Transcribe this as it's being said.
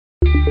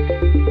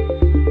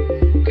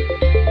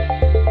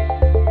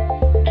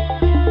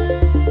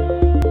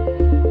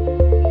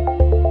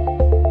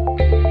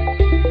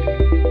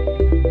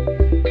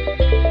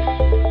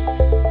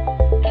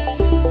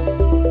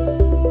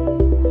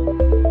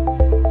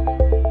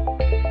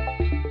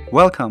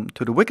Welcome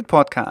to the Wicked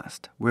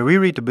Podcast, where we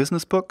read the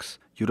business books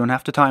you don't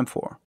have the time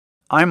for.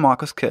 I'm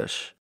Marcus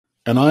Kirsch.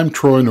 And I'm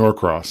Troy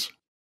Norcross.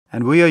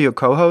 And we are your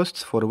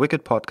co-hosts for the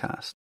Wicked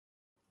Podcast.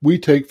 We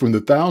take from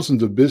the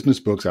thousands of business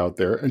books out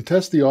there and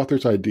test the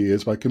author's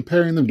ideas by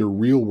comparing them to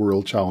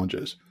real-world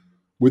challenges.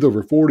 With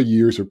over 40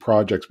 years of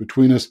projects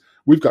between us,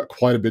 we've got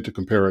quite a bit to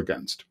compare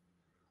against.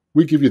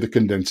 We give you the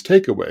condensed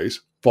takeaways,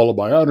 followed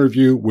by our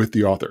review with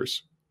the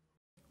authors.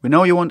 We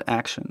know you want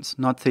actions,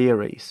 not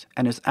theories,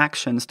 and it's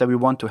actions that we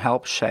want to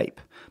help shape,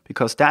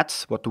 because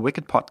that's what the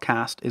Wicked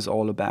Podcast is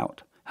all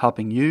about,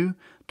 helping you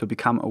to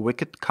become a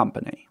wicked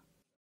company.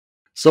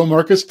 So,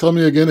 Marcus, tell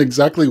me again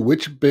exactly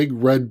which big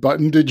red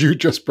button did you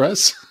just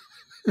press?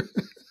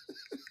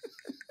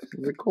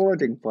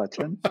 Recording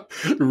button.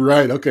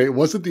 Right, okay. It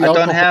wasn't the I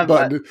alcohol don't have,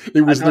 button.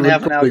 It was I don't the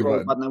have an recording alcohol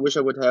button. button. I wish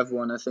I would have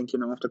one. I think,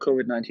 after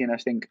COVID-19, I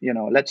think,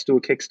 let's do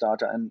a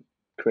Kickstarter and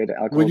create an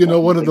alcohol Well,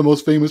 button. one of the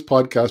most famous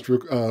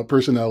podcast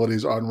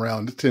personalities on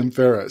round, Tim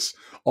Ferriss,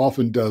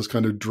 often does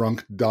kind of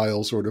drunk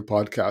dial sort of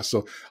podcasts.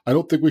 So I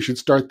don't think we should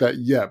start that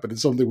yet, but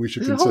it's something we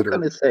should There's a whole consider.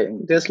 kind of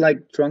thing. There's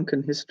like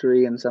drunken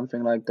history and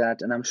something like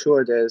that. And I'm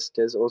sure there's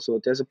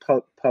a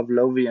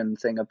Pavlovian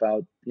thing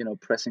about,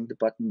 pressing the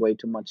button way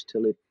too much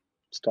till it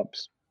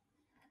stops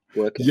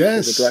working.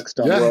 Yes, The drugs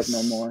don't work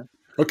no more.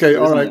 Okay,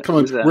 all right, it? come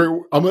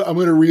on. I'm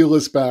going to reel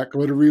this back.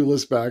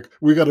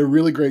 We got a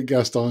really great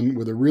guest on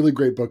with a really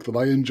great book that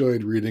I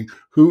enjoyed reading.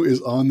 Who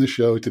is on the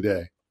show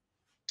today?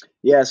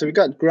 Yeah, so we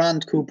got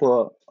Brant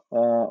Cooper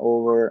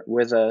over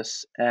with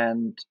us,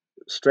 and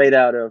straight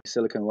out of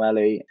Silicon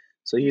Valley.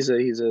 So he's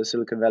a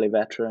Silicon Valley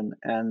veteran,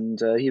 and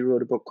he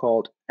wrote a book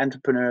called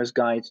Entrepreneur's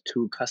Guide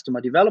to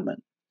Customer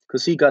Development,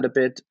 because he got a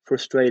bit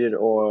frustrated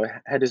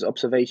or had his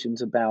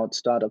observations about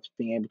startups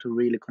being able to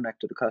really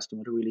connect to the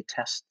customer, to really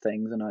test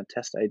things and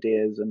test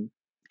ideas and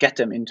get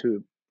them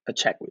into a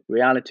check with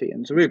reality.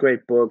 And it's a really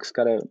great book.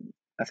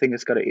 I think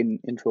it's got an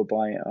intro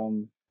by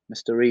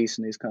Mr. Reese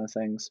and these kind of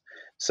things.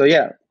 So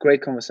yeah,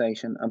 great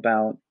conversation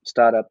about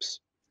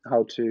startups,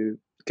 how to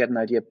get an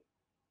idea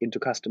into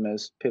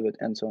customers, pivot,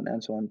 and so on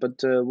and so on. But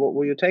what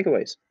were your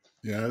takeaways?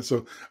 Yeah,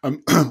 so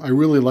I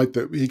really like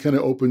that he kind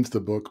of opens the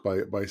book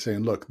by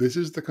saying, look, this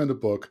is the kind of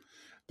book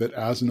that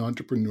as an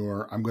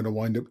entrepreneur, I'm going to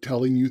wind up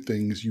telling you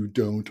things you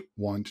don't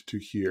want to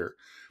hear.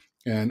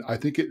 And I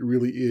think it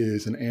really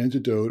is an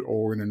antidote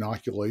or an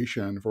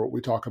inoculation for what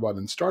we talk about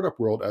in startup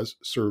world as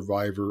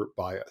survivor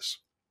bias.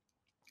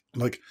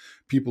 Like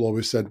people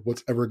always said,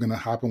 what's ever going to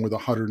happen with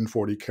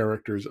 140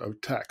 characters of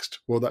text?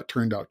 Well, that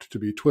turned out to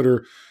be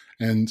Twitter.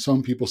 And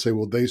some people say,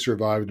 well, they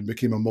survived and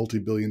became a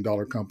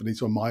multi-billion-dollar company,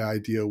 so my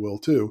idea will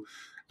too.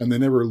 And they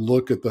never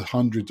look at the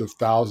hundreds of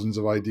thousands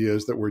of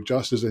ideas that were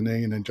just as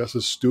inane and just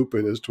as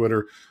stupid as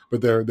Twitter,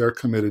 but they're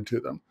committed to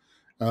them.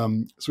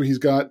 So he's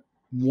got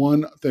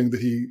one thing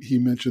that he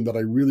mentioned that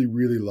I really,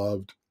 really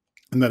loved,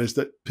 and that is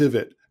that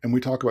pivot. And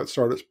we talk about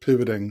startups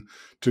pivoting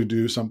to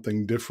do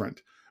something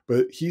different.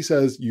 But he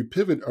says you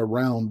pivot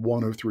around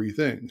one of three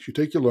things. You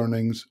take your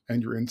learnings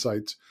and your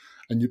insights,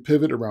 and you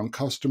pivot around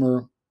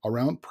customer,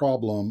 around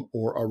problem,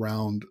 or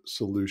around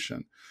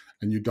solution.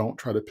 And you don't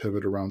try to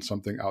pivot around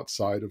something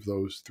outside of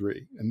those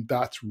three. And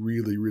that's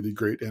really, really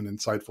great and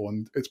insightful.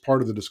 And it's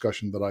part of the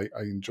discussion that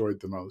I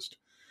enjoyed the most.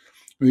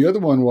 And the other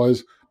one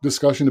was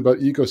discussion about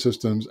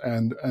ecosystems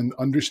and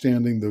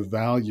understanding the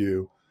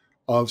value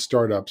of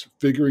startups,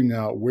 figuring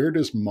out where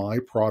does my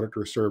product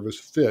or service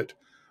fit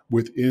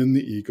within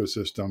the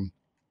ecosystem,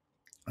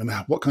 and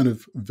what kind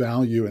of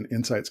value and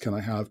insights can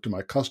I have to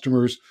my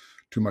customers,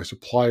 to my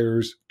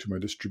suppliers, to my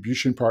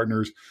distribution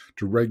partners,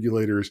 to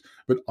regulators,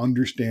 but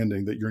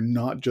understanding that you're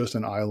not just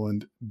an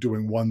island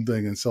doing one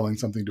thing and selling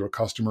something to a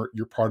customer,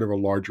 you're part of a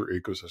larger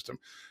ecosystem.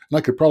 And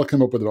I could probably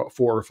come up with about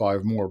 4 or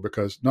 5 more,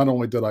 because not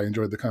only did I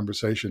enjoy the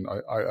conversation,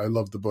 I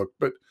love the book.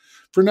 But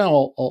for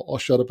now, I'll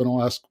shut up and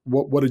I'll ask,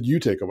 what did you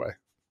take away?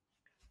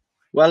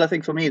 Well, I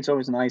think for me, it's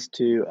always nice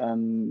to,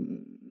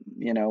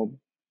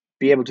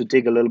 be able to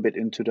dig a little bit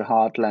into the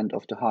heartland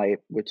of the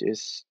hype, which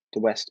is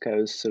the West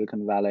Coast,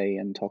 Silicon Valley,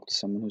 and talk to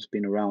someone who's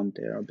been around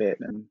there a bit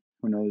and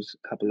who knows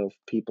a couple of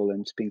people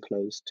and has been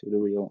close to the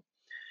real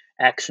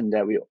action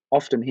that we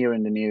often hear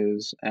in the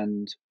news,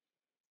 and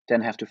then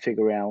have to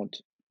figure out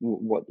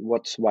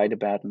what's right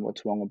about and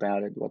what's wrong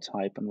about it, what's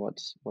hype and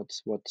what's a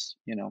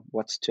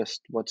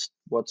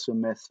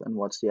myth and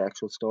what's the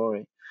actual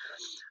story.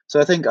 So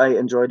I think I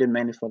enjoyed it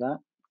mainly for that.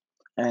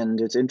 And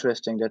it's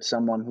interesting that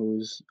someone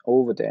who's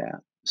over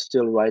there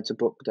still writes a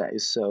book that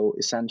is so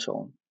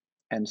essential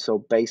and so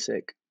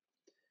basic,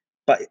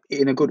 but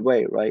in a good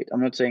way, right?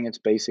 I'm not saying it's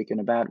basic in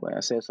a bad way.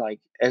 I say it's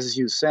like, as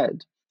you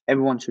said,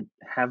 everyone should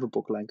have a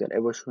book like that.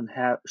 Everyone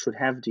should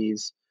have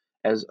these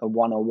as a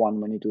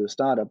 101 when you do a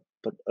startup,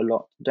 but a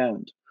lot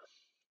don't,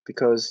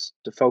 because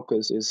the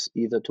focus is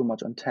either too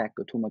much on tech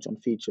or too much on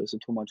features or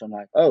too much on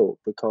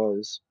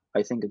because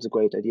I think it's a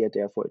great idea,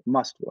 therefore it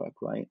must work,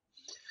 right?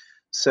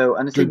 So,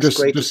 and I think it's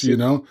great to see.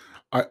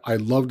 I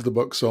loved the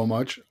book so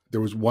much.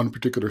 There was one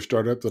particular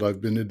startup that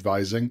I've been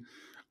advising.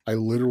 I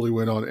literally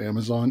went on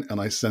Amazon and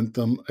I sent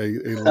them a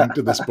link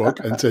to this book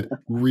and said,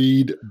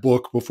 read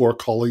book before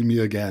calling me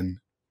again.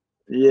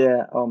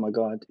 Yeah. Oh my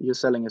God, you're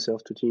selling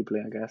yourself too cheaply,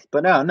 I guess.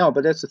 But no.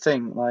 But that's the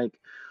thing. Like,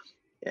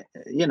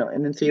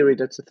 and in theory,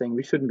 that's the thing.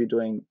 We shouldn't be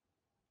doing,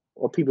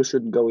 or people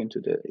shouldn't go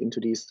into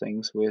these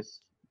things with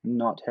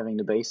not having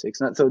the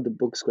basics. Not so the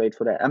book's great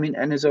for that. I mean,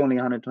 and it's only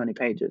 120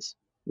 pages,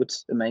 which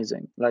is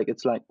amazing. Like,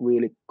 it's like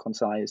really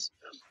concise.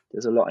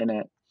 There's a lot in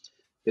it.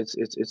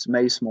 It's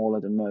way smaller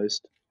than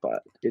most,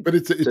 but it But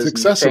it's doesn't change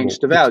accessible.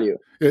 the value.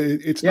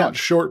 It's Yeah. not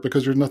short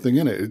because there's nothing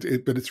in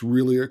it. But it's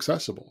really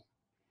accessible.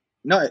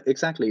 No,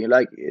 exactly.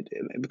 Like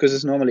because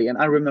it's normally, and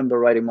I remember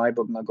writing my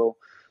book and I go,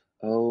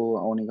 oh,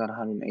 I only got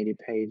 180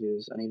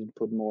 pages. I need to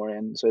put more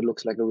in, so it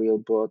looks like a real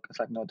book. It's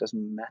like, no, it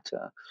doesn't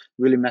matter.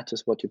 It really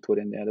matters what you put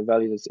in there, the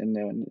value that's in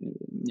there, and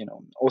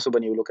also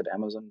when you look at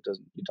Amazon,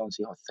 you don't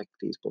see how thick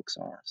these books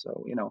are.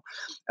 So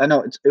I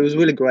know it was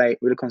really great,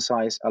 really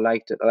concise. I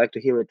liked it. I like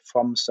to hear it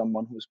from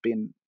someone who's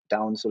been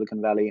down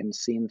Silicon Valley and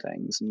seen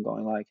things and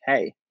going like,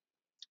 hey,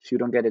 if you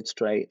don't get it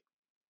straight,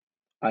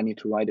 I need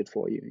to write it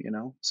for you,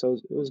 So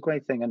it was a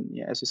great thing. And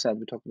yeah, as you said,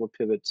 we talked about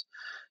pivots,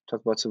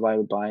 talked about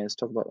survival bias,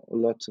 talked about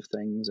lots of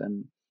things,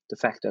 and the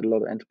fact that a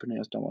lot of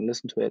entrepreneurs don't want to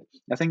listen to it.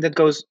 I think that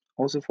goes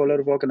also for a lot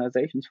of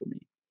organizations for me.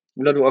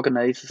 A lot of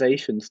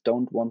organizations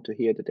don't want to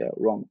hear that they're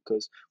wrong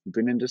because we've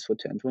been in this for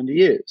 10, 20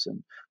 years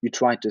and we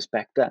tried this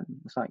back then.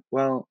 It's like,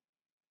 well,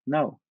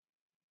 no,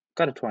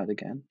 got to try it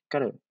again, got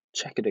to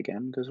check it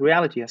again because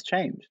reality has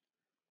changed.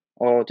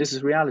 Or this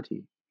is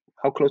reality.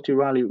 How close to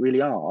reality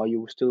really are? Are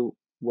you still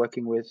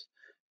working with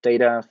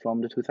data from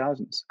the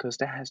 2000s? Because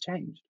that has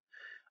changed.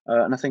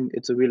 And I think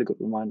it's a really good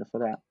reminder for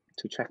that,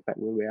 to check back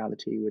with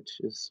reality, which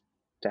is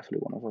definitely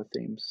one of our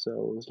themes. So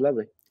it was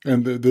lovely.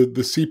 And the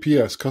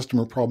CPS,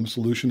 Customer Problem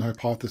Solution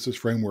Hypothesis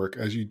Framework,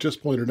 as you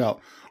just pointed out,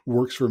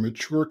 works for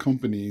mature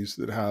companies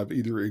that have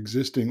either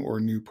existing or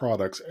new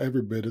products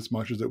every bit as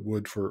much as it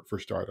would for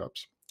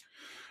startups.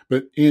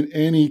 But in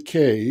any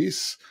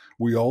case,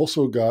 we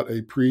also got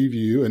a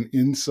preview, an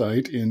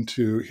insight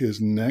into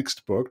his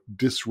next book,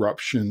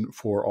 Disruption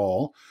for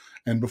All.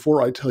 And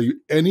before I tell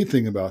you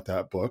anything about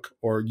that book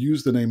or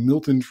use the name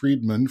Milton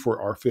Friedman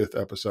for our 5th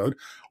episode,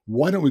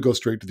 why don't we go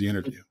straight to the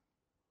interview?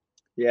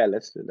 Yeah,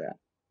 let's do that.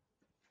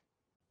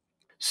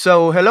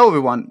 So, hello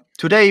everyone.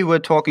 Today we're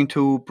talking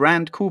to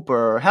Brant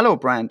Cooper. Hello,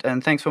 Brant,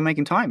 and thanks for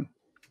making time.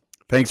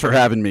 Thanks for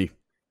having me.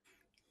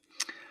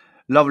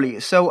 Lovely.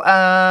 So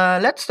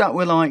let's start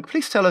with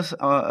please tell us,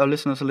 our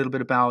listeners, a little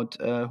bit about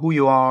who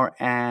you are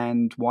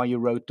and why you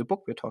wrote the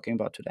book we're talking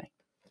about today.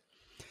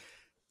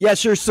 Yeah,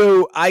 sure.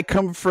 So I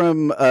come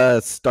from a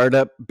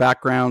startup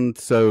background,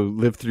 so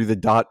lived through the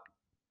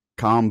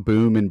dot-com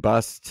boom and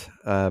bust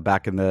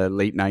back in the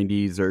late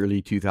 90s,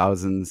 early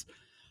 2000s.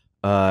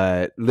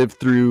 Lived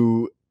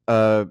through,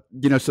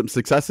 some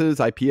successes,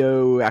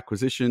 IPO,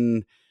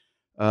 acquisition,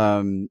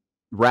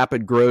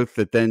 rapid growth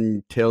that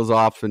then tails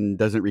off and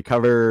doesn't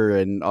recover,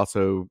 and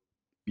also,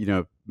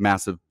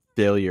 massive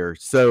failure.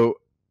 So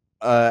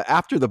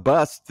after the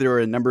bust, there were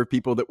a number of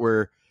people that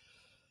were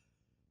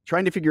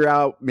trying to figure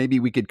out maybe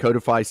we could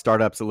codify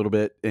startups a little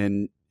bit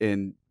and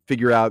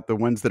figure out the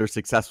ones that are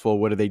successful,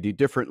 what do they do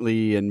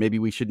differently, and maybe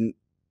we shouldn't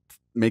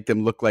make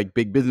them look like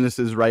big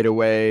businesses right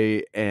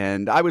away.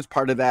 And I was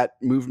part of that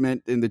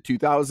movement in the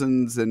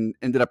 2000s and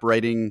ended up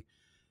writing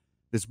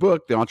this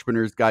book, The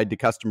Entrepreneur's Guide to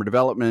Customer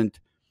Development,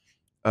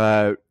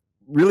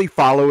 really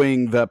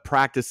following the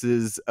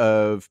practices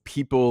of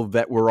people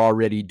that were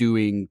already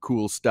doing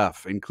cool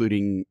stuff,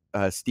 including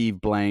Steve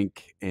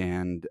Blank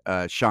and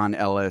Sean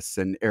Ellis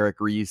and Eric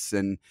Ries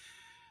and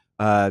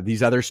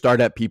these other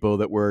startup people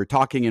that were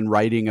talking and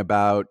writing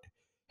about,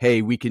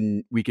 hey, we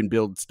can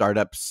build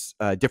startups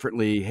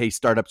differently. Hey,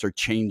 startups are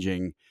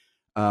changing,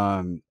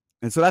 and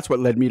so that's what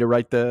led me to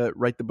write the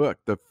book.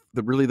 The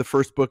really the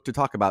first book to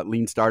talk about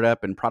lean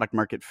startup and product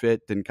market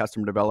fit and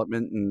customer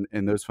development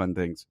and those fun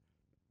things.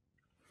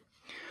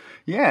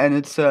 Yeah, and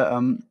it's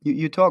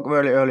you talk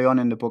very early on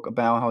in the book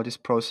about how this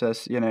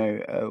process,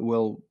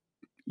 will,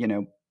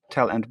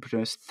 tell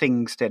entrepreneurs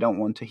things they don't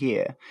want to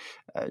hear.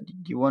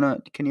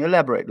 Can you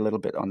elaborate a little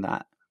bit on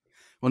that?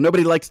 Well,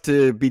 nobody likes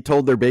to be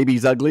told their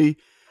baby's ugly.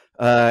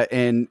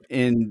 And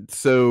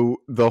so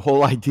the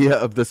whole idea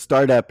of the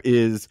startup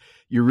is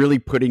you're really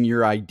putting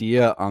your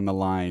idea on the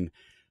line.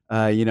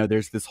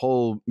 There's this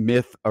whole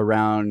myth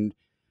around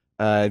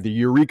the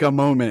eureka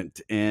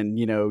moment, and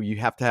you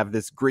have to have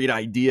this great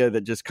idea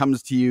that just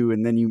comes to you,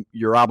 and then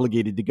you're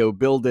obligated to go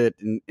build it,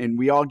 and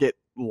we all get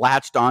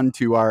latched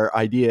onto our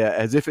idea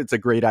as if it's a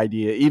great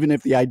idea, even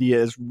if the idea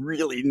is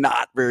really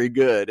not very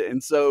good.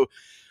 And so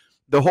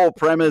the whole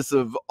premise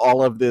of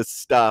all of this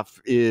stuff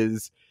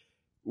is,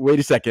 wait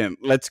a second,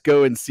 let's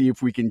go and see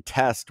if we can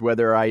test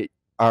whether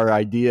our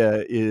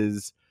idea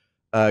is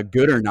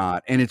good or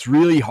not. And it's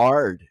really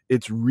hard.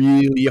 It's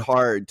really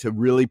hard to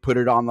really put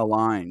it on the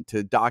line,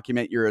 to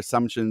document your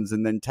assumptions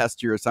and then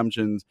test your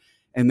assumptions,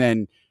 and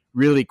then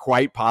really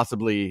quite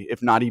possibly,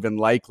 if not even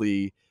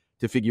likely,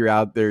 to figure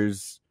out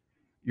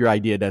your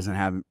idea doesn't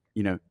have,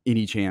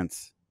 any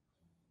chance.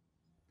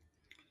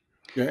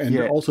 Yeah, and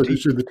Yeah. also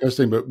just do the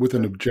testing, but with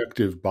an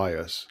objective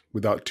bias,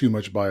 without too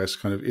much bias,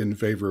 kind of in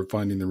favor of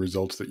finding the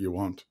results that you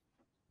want.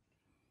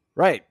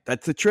 Right.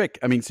 That's the trick.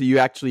 I mean, so you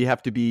actually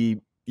have to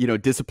be,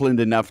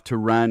 disciplined enough to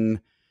run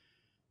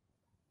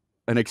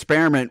an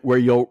experiment where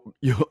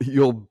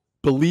you'll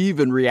believe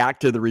and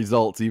react to the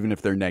results, even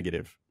if they're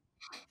negative.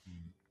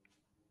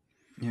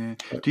 Yeah.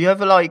 Do you have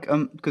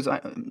because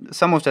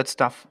some of that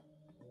stuff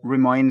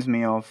reminds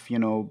me of,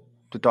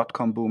 the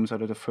dot-com boom,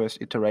 sort of the first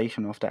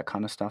iteration of that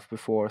kind of stuff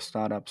before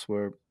startups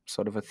were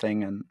sort of a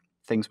thing and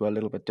things were a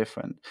little bit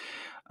different.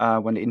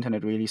 When the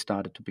internet really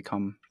started to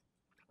become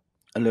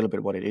a little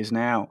bit what it is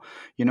now,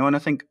 and I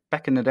think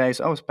back in the days,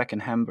 I was back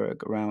in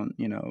Hamburg around,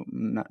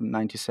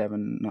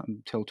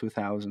 97 till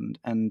 2000.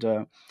 And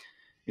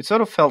it sort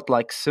of felt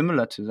like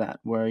similar to that,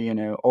 where,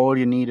 all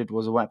you needed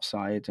was a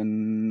website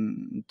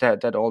and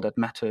that all that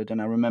mattered.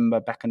 And I remember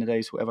back in the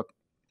days, whoever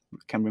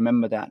can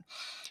remember that,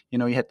 you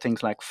had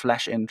things like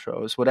flash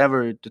intros,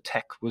 whatever the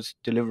tech was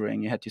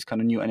delivering, you had these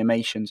kind of new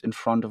animations in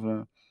front of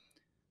a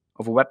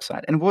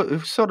website. And it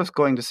was sort of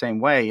going the same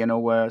way,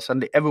 where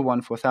suddenly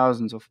everyone for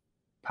thousands of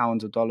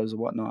pounds or dollars or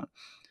whatnot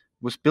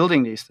was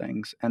building these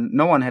things. And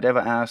no one had ever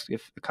asked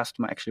if the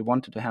customer actually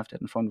wanted to have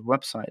that in front of the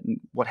website. And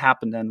what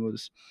happened then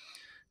was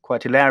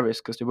quite hilarious,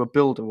 because they were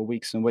built over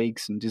weeks and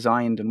weeks and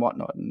designed and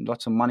whatnot, and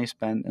lots of money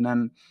spent. And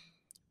then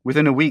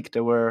within a week,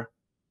 they were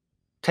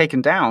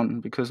taken down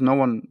because no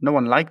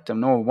one liked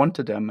them, no one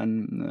wanted them.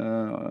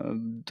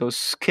 And those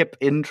skip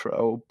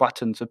intro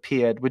buttons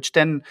appeared, which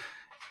then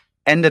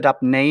ended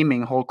up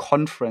naming whole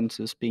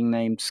conferences being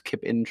named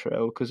Skip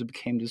Intro, because it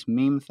became this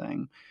meme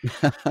thing.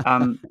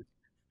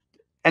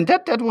 And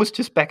that was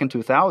just back in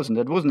 2000.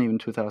 That wasn't even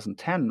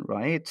 2010,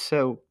 right?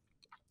 So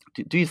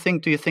do you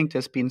think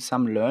there's been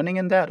some learning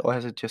in that, or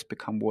has it just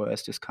become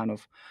worse? Just kind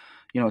of,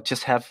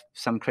 just have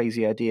some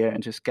crazy idea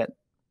and just get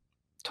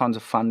tons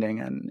of funding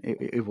and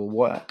it will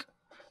work?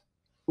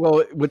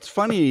 Well, what's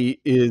funny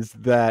is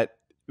that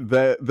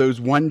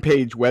those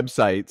one-page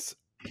websites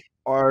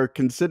are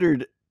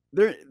considered,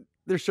 they're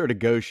sort of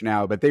gauche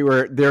now, but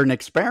they're an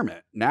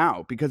experiment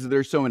now because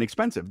they're so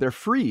inexpensive. They're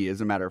free, as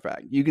a matter of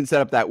fact. You can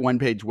set up that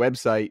one-page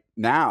website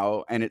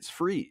now, and it's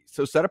free.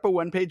 So set up a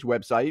one-page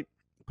website,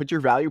 put your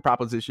value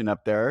proposition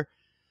up there,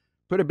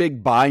 put a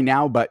big buy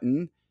now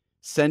button,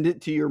 send it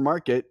to your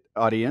market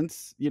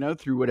audience,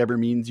 through whatever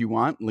means you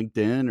want,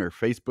 LinkedIn or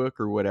Facebook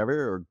or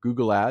whatever, or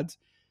Google Ads.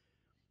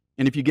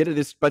 And if you get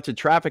this bunch of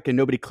traffic and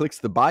nobody clicks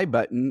the buy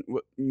button,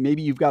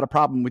 maybe you've got a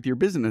problem with your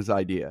business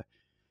idea.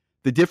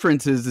 The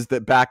difference is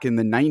that back in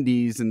the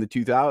 90s and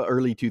the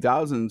early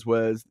 2000s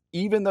was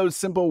even those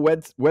simple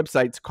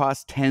websites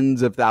cost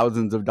tens of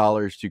thousands of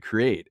dollars to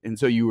create. And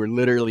so you were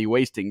literally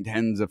wasting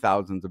tens of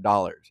thousands of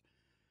dollars.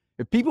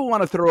 If people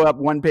want to throw up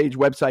one-page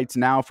websites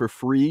now for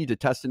free to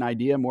test an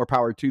idea, more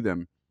power to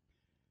them.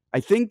 I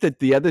think that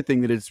the other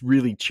thing that has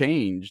really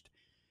changed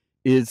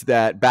is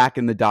that back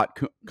in the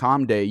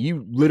dot-com day,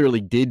 you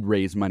literally did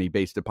raise money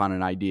based upon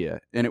an idea.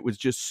 And it was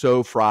just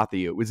so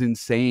frothy. It was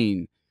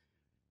insane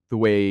the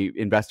way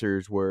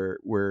investors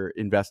were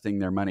investing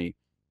their money.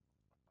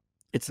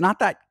 It's not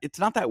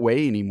that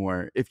way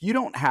anymore. If you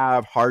don't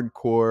have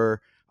hardcore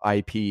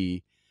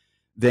IP,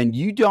 then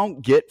you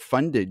don't get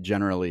funded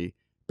generally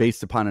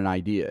based upon an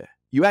idea.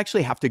 You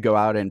actually have to go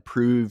out and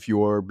prove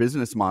your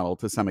business model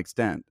to some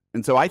extent.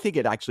 And so I think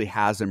it actually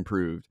has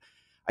improved.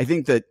 I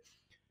think that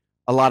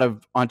a lot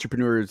of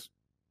entrepreneurs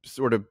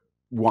sort of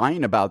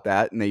whine about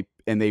that,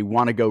 and they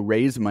want to go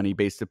raise money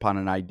based upon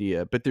an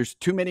idea. But there's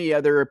too many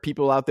other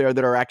people out there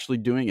that are actually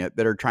doing it,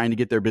 that are trying to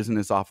get their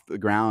business off the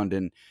ground.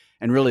 And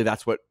really,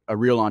 that's what a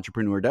real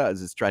entrepreneur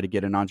does, is try to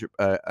get an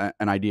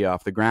idea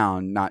off the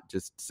ground, not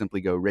just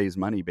simply go raise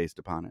money based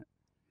upon it.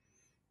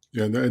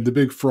 Yeah, and the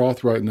big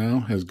froth right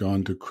now has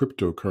gone to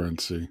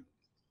cryptocurrency.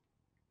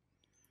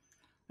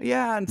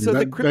 Yeah, and so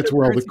that's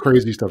where all the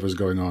crazy stuff is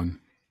going on.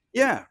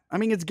 Yeah, I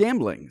mean, it's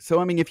gambling. So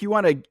I mean, if you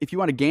want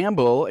to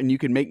gamble and you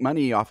can make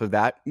money off of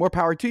that, more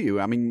power to you.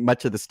 I mean,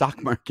 much of the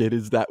stock market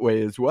is that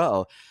way as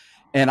well.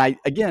 And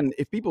again,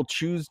 if people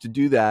choose to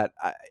do that,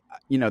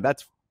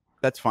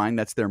 that's fine.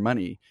 That's their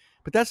money.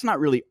 But that's not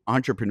really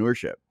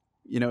entrepreneurship.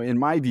 In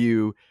my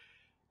view,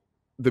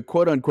 the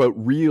quote unquote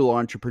real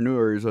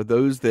entrepreneurs are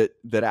those that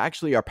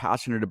actually are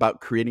passionate about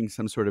creating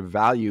some sort of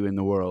value in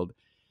the world.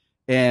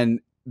 And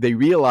they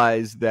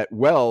realize that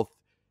wealth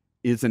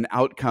is an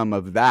outcome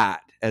of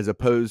that, as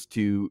opposed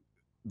to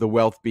the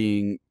wealth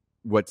being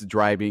what's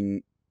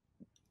driving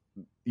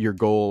your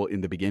goal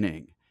in the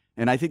beginning.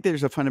 And I think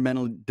there's a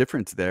fundamental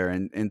difference there.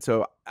 And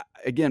so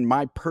again,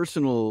 my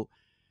personal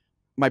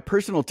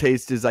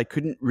taste is I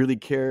couldn't really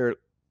care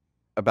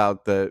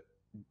about the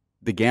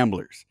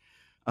gamblers.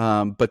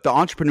 But the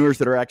entrepreneurs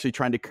that are actually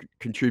trying to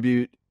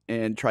contribute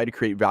and try to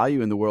create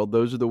value in the world,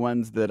 those are the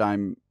ones that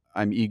I'm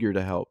eager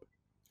to help.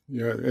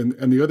 Yeah,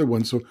 and the other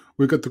one, so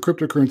we've got the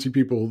cryptocurrency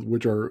people,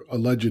 which are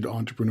alleged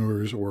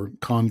entrepreneurs or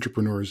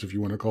contrepreneurs, if you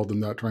want to call them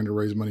that, trying to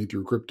raise money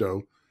through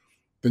crypto.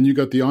 Then you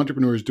got the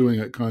entrepreneurs doing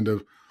it kind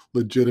of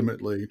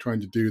legitimately, trying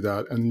to do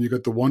that. And then you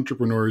got the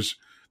entrepreneurs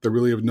that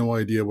really have no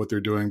idea what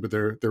they're doing, but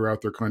they're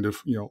out there kind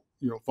of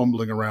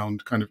fumbling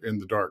around kind of in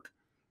the dark.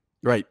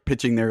 Right,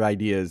 pitching their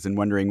ideas and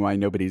wondering why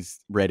nobody's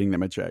writing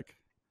them a check.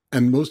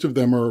 And most of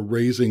them are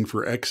raising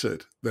for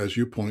exit, as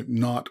you point,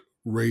 not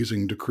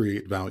raising to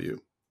create value.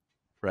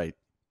 Right.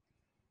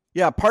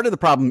 Yeah, part of the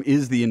problem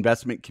is the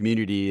investment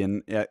community,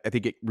 and I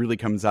think it really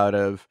comes out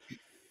of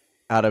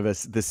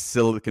this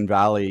Silicon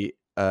Valley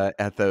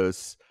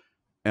ethos.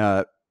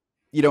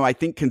 I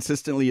think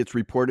consistently it's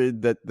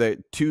reported that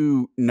the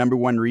two number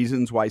one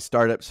reasons why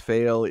startups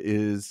fail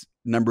is,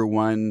 number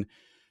one,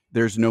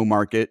 there's no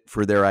market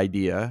for their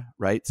idea,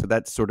 right? So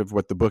that's sort of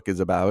what the book is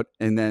about.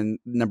 And then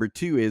number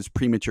two is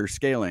premature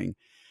scaling.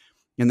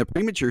 And the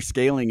premature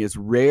scaling is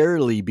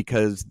rarely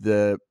because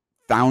the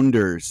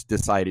founders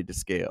decided to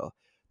scale.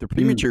 The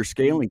premature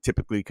scaling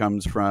typically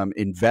comes from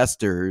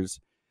investors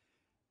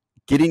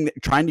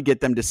trying to get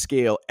them to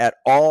scale at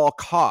all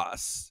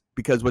costs,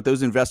 because what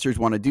those investors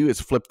want to do is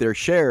flip their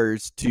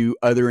shares to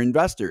other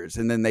investors,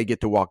 and then they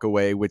get to walk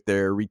away with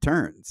their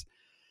returns.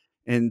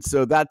 And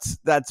so that's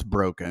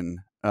broken.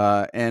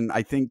 And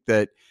I think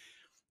that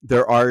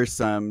there are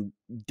some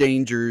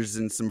dangers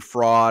and some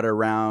fraud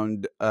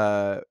around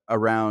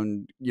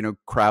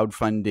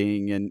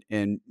crowdfunding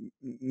and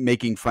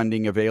making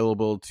funding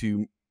available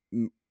to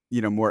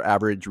more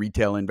average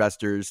retail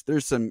investors.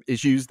 There's some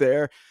issues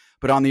there,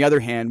 but on the other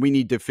hand, we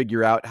need to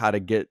figure out how to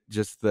get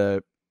just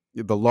the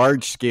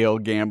large scale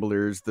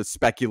gamblers, the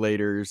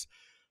speculators,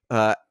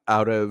 out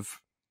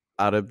of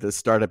the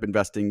startup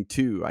investing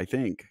too, I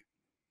think.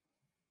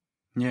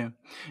 Yeah,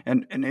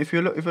 and if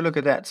you look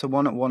at that, so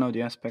one of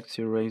the aspects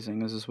you're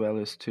raising is, as well,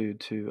 is to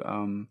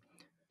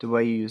the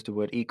way you use the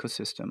word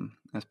ecosystem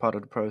as part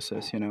of the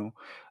process,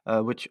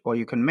 which, or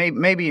you can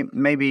maybe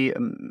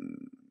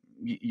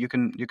you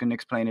can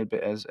explain it a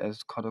bit as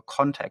kind of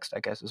context,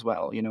 I guess, as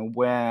well.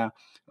 Where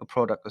a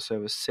product or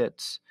service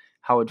sits,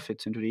 how it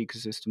fits into the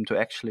ecosystem to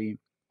actually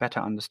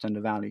better understand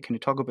the value. Can you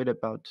talk a bit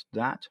about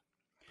that,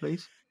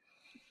 please?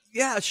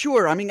 Yeah,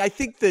 sure. I mean, I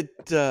think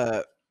that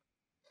the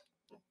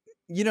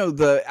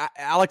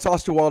Alex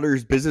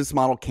Osterwalder's business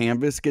model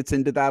canvas gets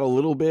into that a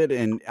little bit,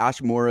 and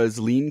Ashimura's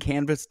lean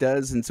canvas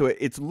does. And so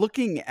it's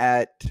looking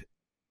at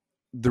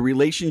the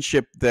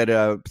relationship that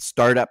a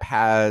startup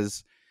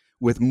has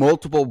with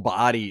multiple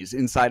bodies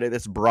inside of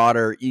this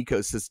broader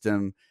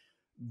ecosystem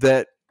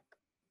that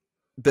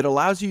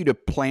allows you to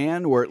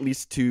plan, or at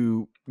least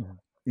to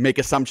make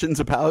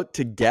assumptions about,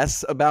 to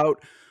guess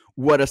about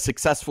what a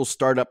successful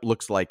startup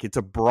looks like. It's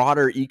a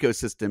broader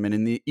ecosystem, and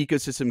in the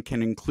ecosystem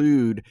can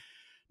include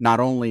not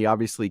only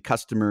obviously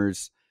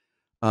customers,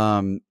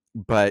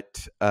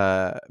 but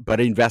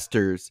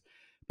investors,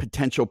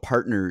 potential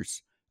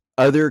partners,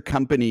 other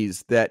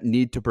companies that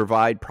need to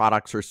provide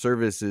products or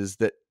services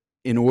that,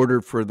 in order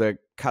for the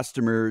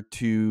customer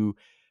to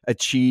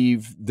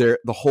achieve the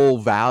whole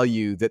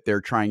value that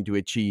they're trying to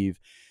achieve.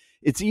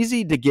 It's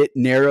easy to get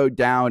narrowed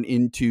down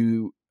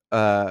into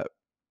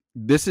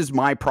this is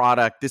my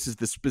product, this is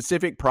the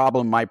specific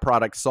problem my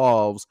product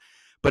solves.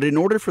 But in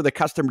order for the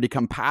customer to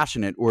become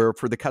passionate, or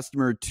for the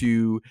customer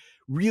to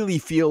really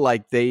feel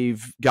like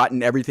they've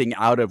gotten everything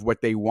out of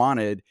what they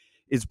wanted,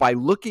 is by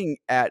looking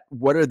at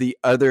what are the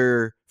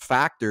other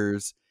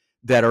factors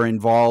that are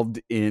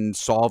involved in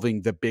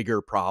solving the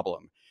bigger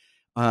problem.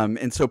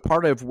 And so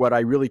part of what I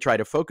really try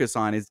to focus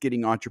on is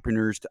getting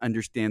entrepreneurs to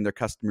understand their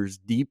customers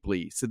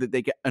deeply, so that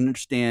they can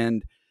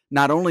understand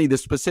not only the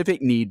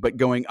specific need, but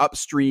going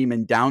upstream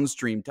and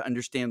downstream to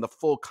understand the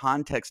full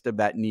context of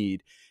that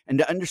need, and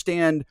to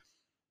understand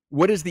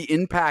what is the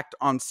impact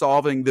on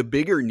solving the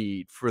bigger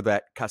need for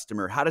that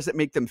customer? How does it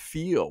make them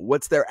feel?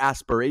 What's their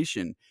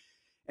aspiration?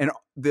 And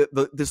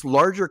this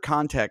larger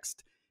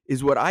context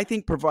is what I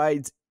think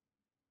provides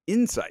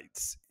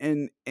insights.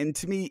 And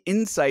to me,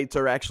 insights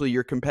are actually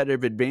your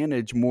competitive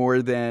advantage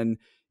more than,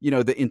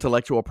 the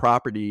intellectual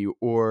property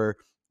or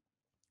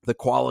the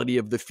quality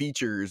of the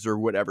features or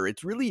whatever.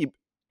 It's really,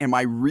 am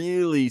I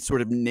really sort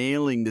of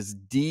nailing this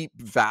deep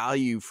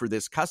value for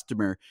this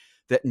customer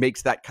that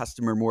makes that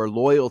customer more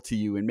loyal to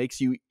you and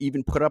makes you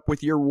even put up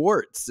with your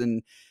warts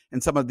and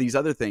some of these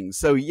other things.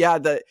 So yeah,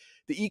 the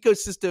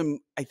ecosystem,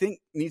 I think,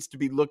 needs to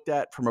be looked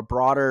at from a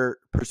broader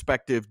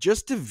perspective,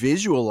 just to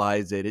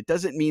visualize it. It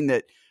doesn't mean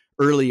that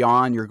early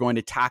on you're going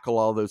to tackle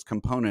all those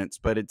components,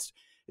 but it's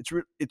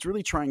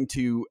really trying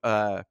to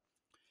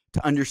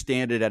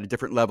understand it at a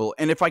different level.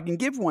 And if I can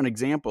give one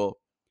example,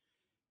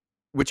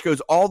 which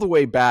goes all the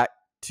way back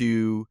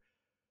to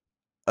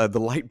the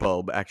light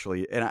bulb,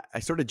 actually. And I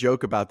sort of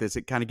joke about this.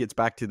 It kind of gets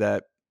back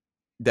to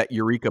that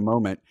eureka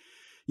moment.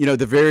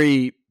 The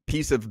very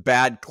piece of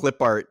bad clip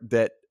art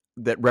that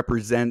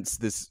represents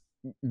this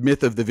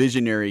myth of the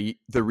visionary,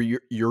 the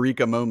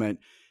eureka moment,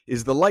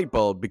 is the light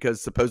bulb,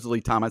 because supposedly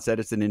Thomas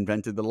Edison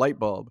invented the light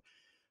bulb.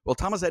 Well,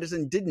 Thomas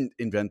Edison didn't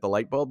invent the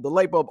light bulb. The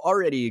light bulb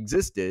already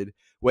existed.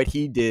 What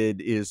he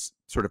did is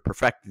sort of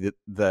perfect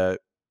the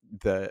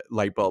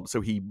light bulb.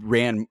 So he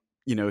ran,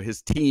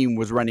 his team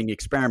was running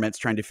experiments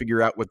trying to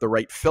figure out what the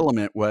right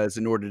filament was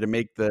in order to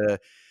make the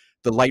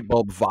light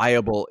bulb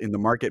viable in the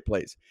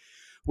marketplace.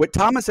 What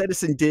Thomas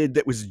Edison did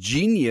that was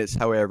genius,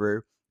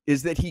 however,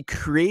 is that he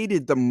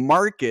created the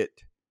market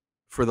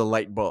for the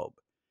light bulb.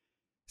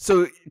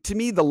 So to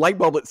me, the light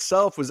bulb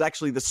itself was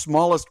actually the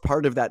smallest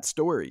part of that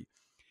story.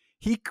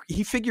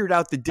 He figured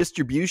out the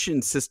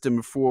distribution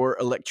system for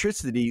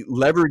electricity,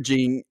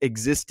 leveraging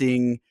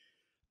existing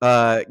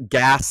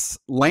gas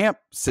lamp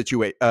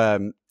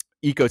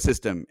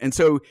ecosystem. And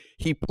so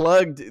he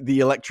plugged the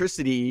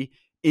electricity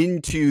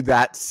into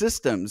that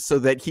system so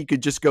that he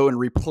could just go and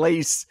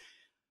replace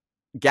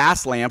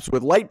gas lamps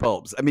with light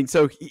bulbs. I mean,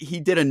 so he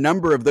did a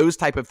number of those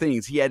type of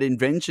things. He had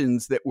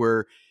inventions that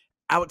were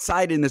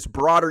outside in this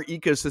broader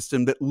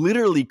ecosystem that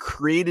literally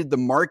created the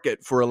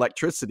market for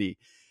electricity.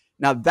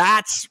 Now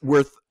that's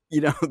worth,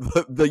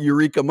 the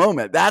eureka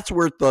moment. That's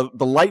worth the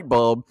light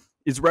bulb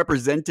is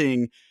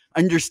representing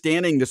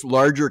understanding this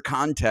larger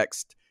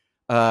context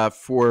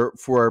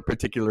for a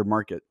particular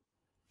market.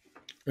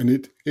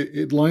 And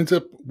it lines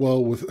up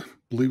well with,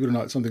 believe it or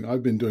not, something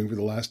I've been doing for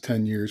the last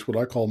 10 years, what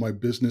I call my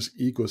business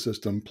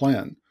ecosystem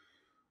plan,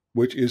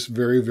 which is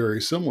very,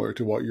 very similar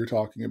to what you're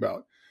talking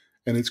about.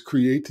 And it's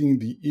creating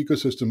the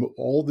ecosystem of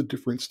all the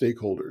different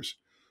stakeholders.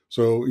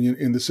 So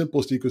in the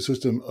simplest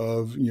ecosystem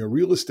of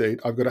real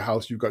estate, I've got a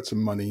house, you've got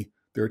some money.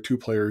 There are two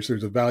players.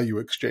 There's a value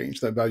exchange.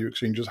 That value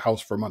exchange is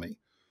house for money.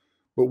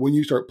 But when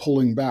you start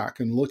pulling back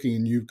and looking,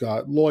 and you've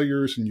got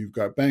lawyers, and you've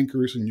got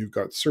bankers, and you've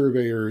got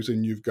surveyors,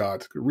 and you've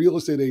got real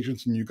estate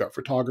agents, and you've got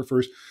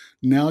photographers,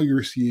 now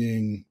you're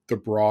seeing the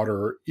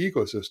broader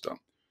ecosystem.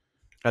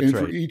 That's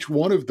right. For each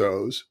one of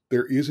those,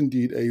 there is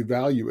indeed a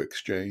value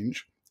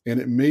exchange,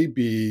 and it may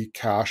be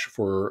cash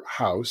for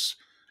house.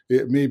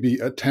 It may be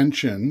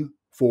attention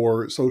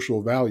for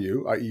social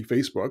value, i.e.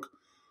 Facebook,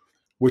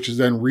 which is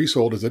then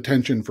resold as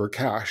attention for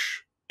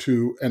cash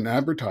to an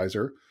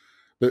advertiser.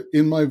 But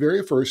in my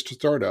very first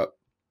startup,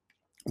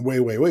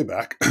 way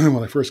back,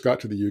 when I first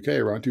got to the UK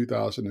around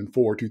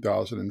 2004,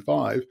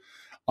 2005,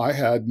 I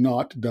had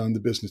not done the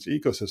business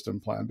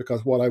ecosystem plan,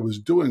 because what I was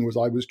doing was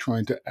I was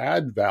trying to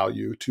add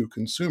value to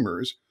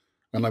consumers,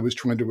 and I was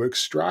trying to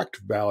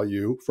extract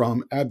value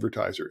from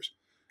advertisers.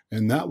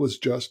 And that was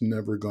just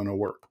never going to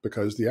work,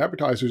 because the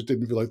advertisers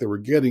didn't feel like they were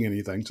getting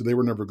anything, so they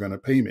were never going to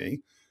pay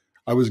me.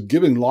 I was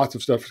giving lots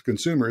of stuff to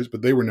consumers,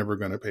 but they were never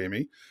going to pay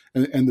me,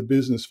 and the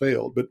business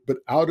failed. But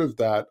out of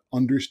that,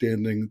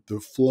 understanding the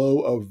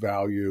flow of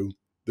value,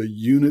 the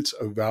units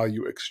of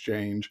value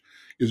exchange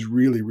is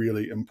really,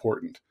 really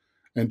important.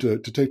 And to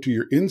take to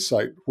your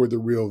insight where the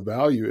real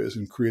value is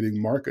in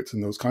creating markets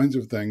and those kinds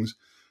of things,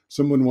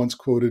 someone once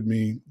quoted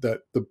me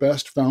that the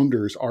best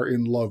founders are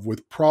in love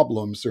with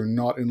problems, they're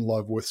not in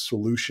love with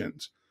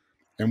solutions.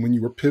 And when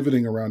you were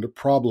pivoting around a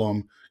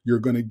problem, you're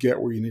going to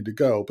get where you need to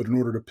go. But in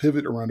order to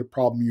pivot around a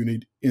problem, you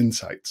need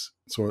insights.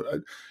 So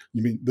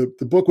the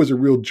book was a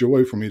real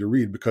joy for me to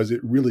read, because it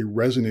really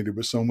resonated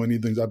with so many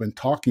things I've been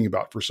talking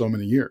about for so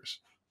many years.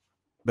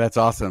 That's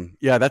awesome.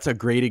 Yeah, that's a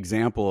great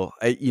example.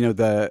 I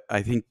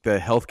think the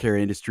healthcare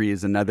industry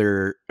is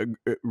another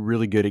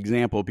really good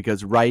example,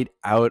 because right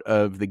out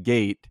of the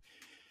gate,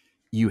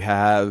 you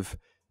have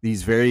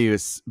these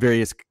various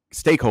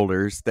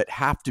stakeholders that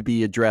have to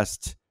be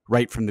addressed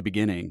right from the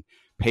beginning: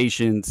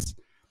 patients,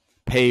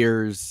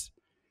 payers,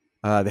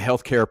 the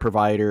healthcare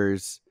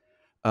providers,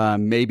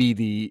 maybe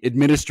the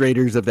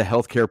administrators of the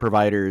healthcare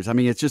providers. I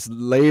mean, it's just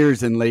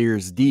layers and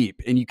layers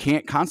deep, and you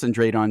can't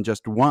concentrate on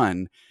just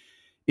one.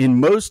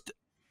 In most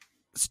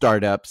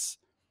startups,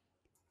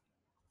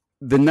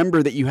 the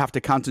number that you have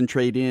to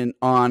concentrate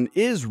on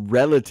is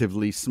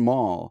relatively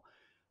small.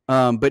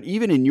 But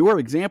even in your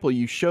example,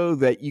 you show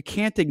that you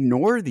can't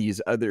ignore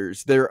these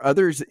others. There are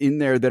others in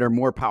there that are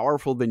more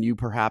powerful than you,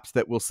 perhaps,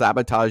 that will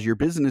sabotage your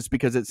business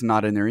because it's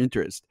not in their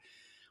interest.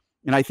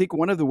 And I think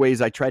one of the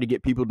ways I try to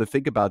get people to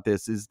think about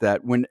this is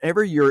that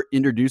whenever you're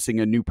introducing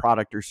a new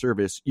product or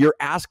service, you're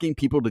asking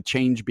people to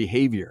change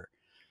behavior.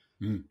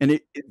 And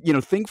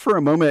think for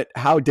a moment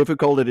how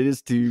difficult it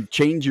is to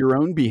change your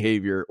own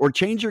behavior or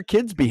change your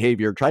kids'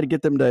 behavior. Try to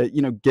get them to,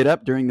 get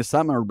up during the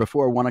summer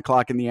before 1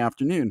 o'clock in the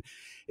afternoon.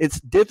 It's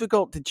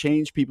difficult to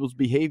change people's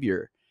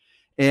behavior.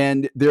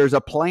 And there's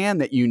a plan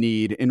that you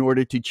need in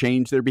order to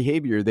change their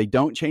behavior. They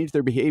don't change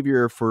their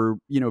behavior for,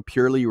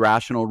 purely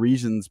rational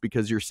reasons,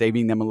 because you're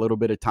saving them a little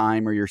bit of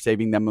time, or you're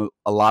saving them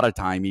a lot of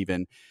time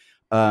even.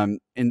 And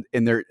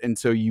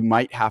so you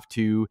might have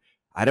to,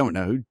 I don't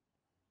know,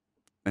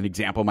 an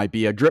example might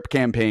be a drip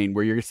campaign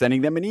where you're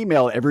sending them an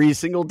email every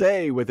single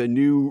day with a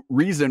new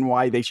reason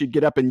why they should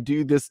get up and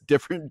do this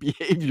different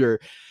behavior.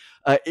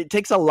 It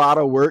takes a lot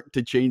of work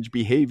to change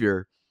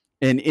behavior.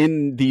 And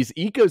in these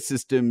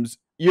ecosystems,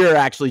 you're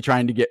actually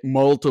trying to get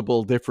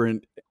multiple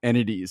different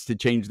entities to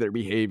change their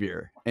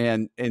behavior.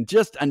 And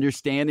just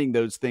understanding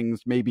those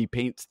things maybe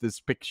paints this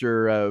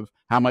picture of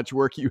how much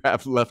work you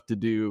have left to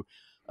do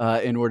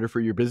in order for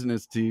your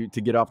business to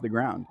get off the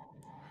ground.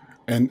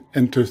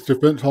 And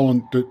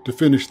to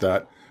finish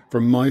that,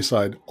 from my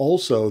side,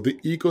 also the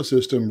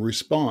ecosystem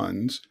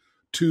responds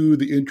to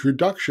the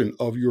introduction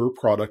of your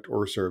product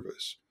or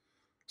service.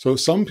 So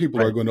some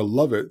people are Right. going to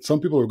love it. Some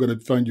people are going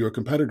to find you a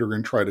competitor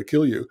and try to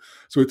kill you.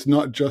 So it's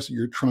not just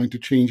you're trying to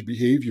change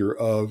behavior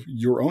of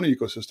your own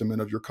ecosystem and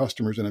of your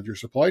customers and of your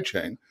supply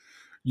chain.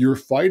 You're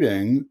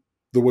fighting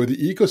the way the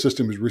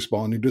ecosystem is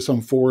responding to some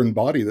foreign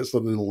body that's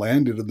suddenly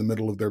landed in the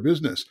middle of their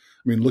business.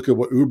 I mean, look at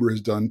what Uber has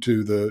done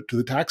to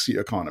the taxi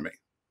economy.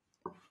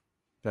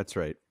 That's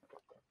right.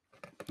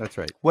 That's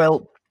right.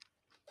 Well,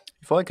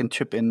 if I can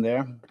chip in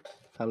there,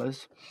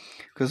 fellas,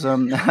 because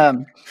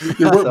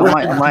Yeah, so we're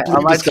having a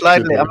complete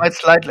discussion I here. might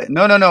slightly,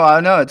 no, I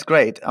know it's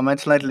great. I might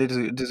slightly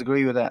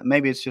disagree with that.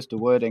 Maybe it's just the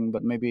wording,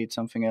 but maybe it's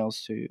something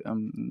else too.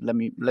 Let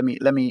me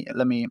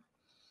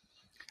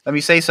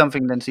say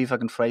something, then see if I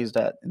can phrase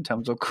that in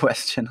terms of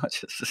question, not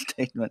just a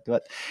statement.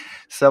 But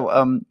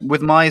so,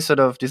 with my sort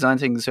of design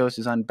thinking, service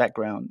design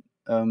background,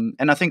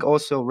 and I think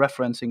also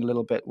referencing a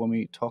little bit when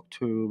we talked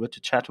to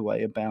Richard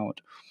Chataway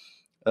about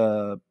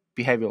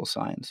behavioral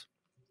science,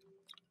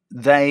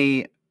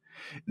 they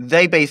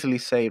basically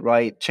say,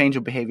 right, change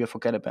your behavior,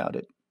 forget about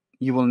it.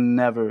 You will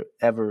never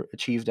ever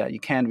achieve that. You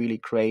can't really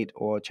create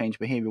or change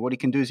behavior. What you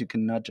can do is you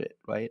can nudge it,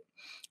 right?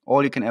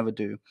 All you can ever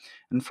do.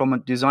 And from a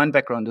design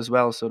background as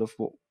well, sort of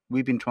what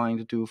we've been trying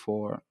to do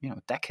for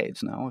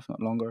decades now, if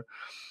not longer.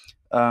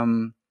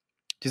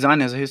 Design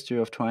has a history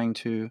of trying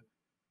to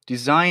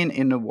design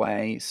in a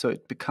way so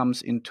it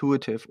becomes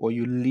intuitive, or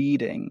you're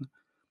leading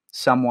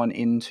someone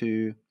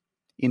into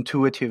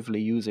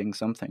intuitively using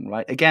something,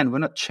 right? Again, we're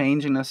not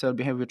changing necessarily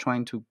behavior, we're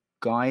trying to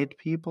guide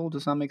people to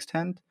some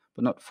extent,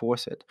 but not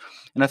force it.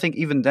 And I think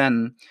even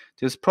then,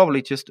 there's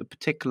probably just a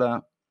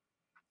particular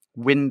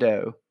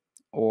window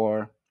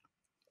or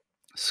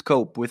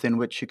scope within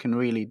which you can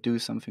really do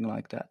something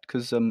like that.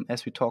 Because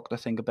as we talked, I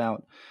think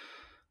about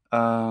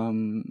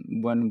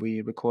when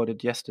we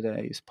recorded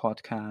yesterday's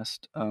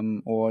podcast,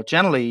 or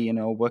generally,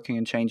 working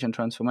in change and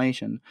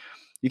transformation,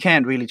 you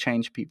can't really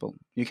change people.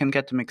 You can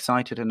get them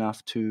excited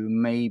enough to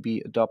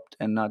maybe adopt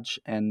and nudge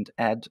and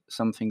add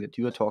something that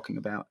you are talking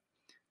about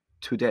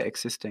to their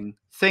existing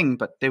thing,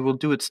 but they will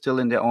do it still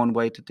in their own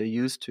way that they're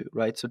used to,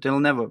 right? So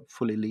they'll never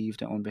fully leave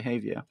their own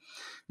behavior.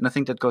 And I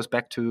think that goes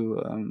back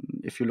to,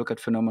 if you look at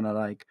phenomena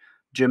like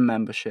gym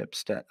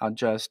memberships that are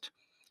just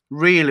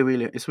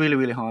it's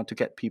really hard to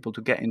get people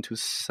to get into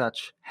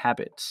such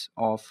habits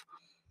of,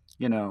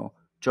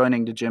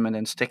 joining the gym and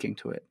then sticking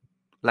to it,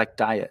 like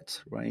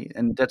diets, right?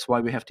 And that's why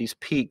we have these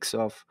peaks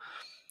of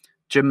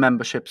gym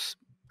memberships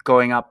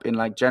going up in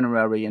like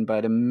January, and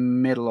by the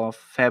middle of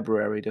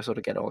February they sort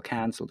of get all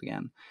cancelled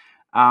again.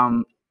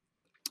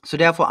 So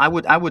therefore,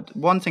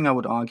 one thing I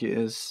would argue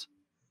is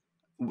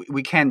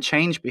we can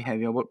change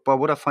behavior, but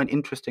what I find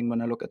interesting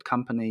when I look at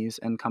companies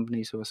and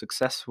companies who are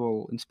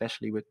successful,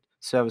 especially with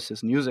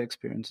services and user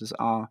experiences,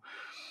 are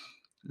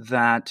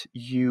that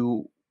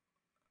you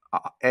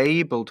are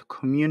able to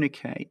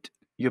communicate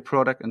your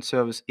product and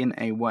service in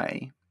a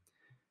way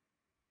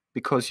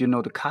because you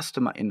know the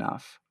customer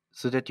enough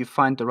so that you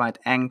find the right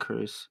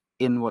anchors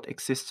in what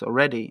exists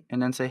already,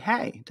 and then say,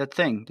 hey, that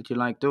thing that you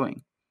like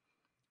doing,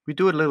 we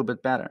do it a little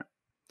bit better.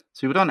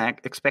 So we don't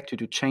expect you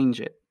to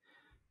change it,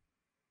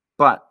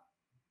 but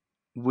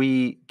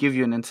we give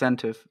you an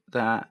incentive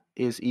that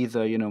is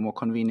either, more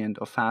convenient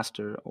or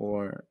faster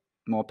or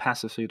more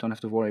passive, so you don't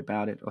have to worry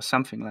about it, or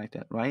something like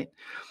that, right?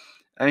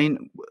 I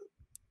mean,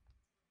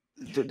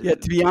 Yeah,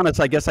 to be honest,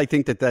 I guess I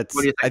think what do that's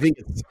you think?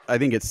 I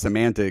think it's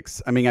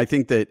semantics. I mean, I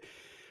think that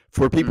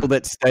for people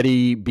that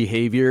study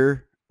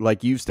behavior,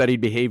 like you've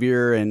studied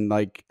behavior and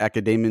like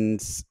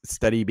academics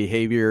study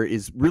behavior,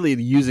 is really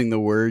using the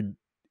word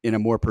in a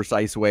more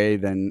precise way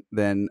than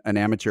an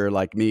amateur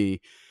like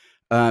me.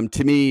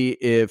 To me,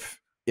 if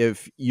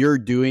you're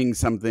doing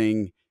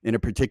something in a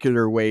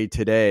particular way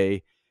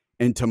today,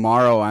 and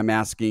tomorrow I'm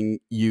asking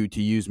you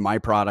to use my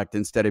product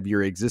instead of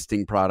your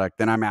existing product,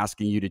 then I'm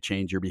asking you to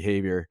change your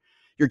behavior.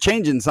 You're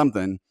changing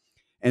something,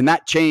 and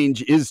that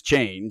change is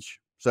change.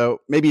 So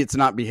maybe it's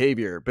not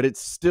behavior, but it's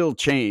still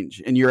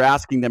change, and you're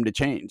asking them to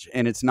change.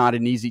 And it's not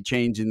an easy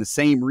change, in the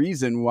same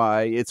reason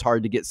why it's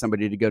hard to get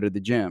somebody to go to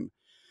the gym.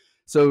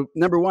 So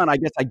number one, I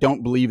guess I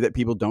don't believe that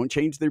people don't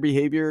change their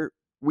behavior.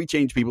 We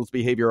change people's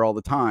behavior all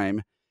the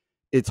time.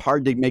 It's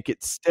hard to make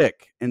it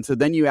stick. And so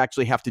then you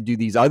actually have to do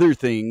these other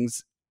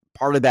things,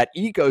 part of that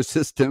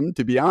ecosystem,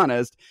 to be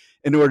honest,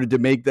 in order to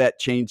make that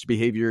changed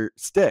behavior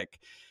stick.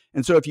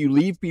 And so if you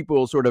leave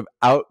people sort of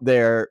out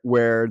there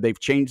where they've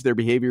changed their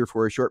behavior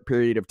for a short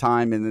period of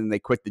time and then they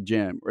quit the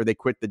gym or they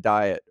quit the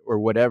diet or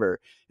whatever,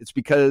 it's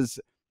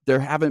because there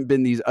haven't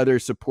been these other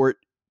support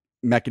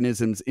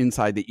mechanisms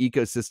inside the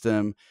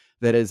ecosystem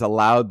that has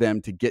allowed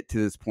them to get to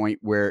this point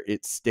where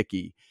it's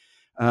sticky.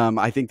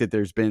 I think that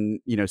there's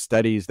been,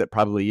 studies that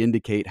probably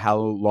indicate how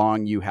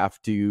long you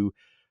have to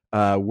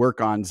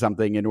work on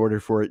something in order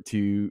for it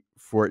to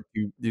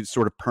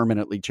sort of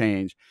permanently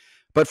change.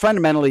 But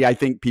fundamentally, I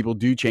think people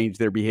do change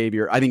their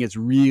behavior. I think it's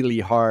really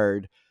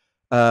hard.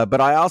 But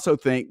I also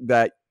think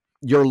that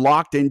you're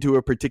locked into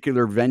a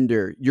particular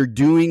vendor. You're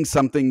doing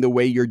something the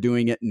way you're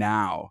doing it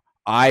now.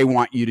 I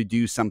want you to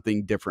do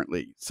something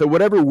differently. So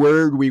whatever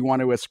word we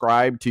want to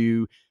ascribe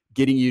to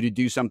getting you to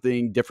do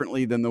something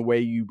differently than the way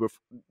you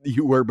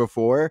were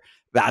before.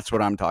 That's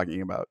what I'm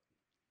talking about.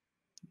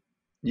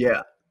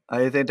 Yeah,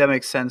 I think that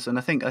makes sense, and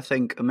I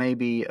think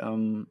maybe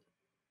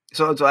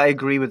so I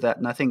agree with that,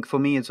 and I think for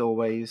me it's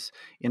always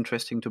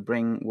interesting to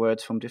bring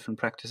words from different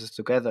practices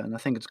together, and I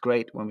think it's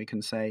great when we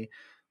can say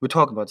we're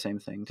talking about the same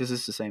thing. This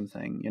is the same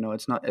thing,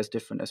 it's not as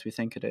different as we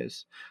think it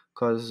is,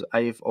 because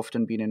I've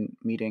often been in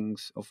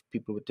meetings of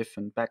people with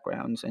different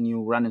backgrounds, and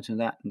you run into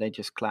that, and they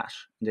just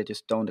clash, and they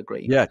just don't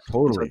agree. Yeah, And so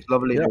totally. it's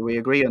lovely Yeah. that we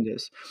agree on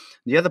this.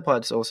 The other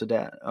part is also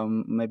that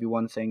maybe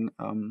one thing.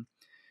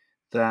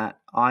 That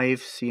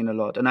I've seen a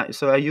lot. And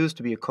I used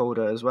to be a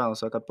coder as well,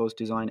 so I got both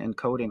design and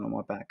coding on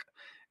my back.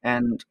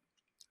 And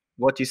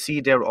what you see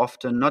there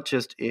often, not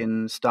just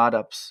in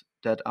startups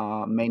that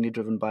are mainly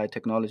driven by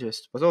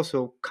technologists, but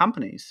also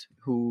companies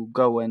who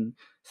go and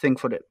think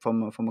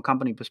from a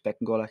company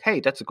perspective and go like, hey,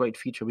 that's a great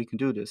feature, we can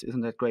do this.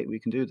 Isn't that great? We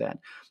can do that.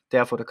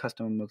 Therefore, the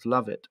customer must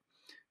love it.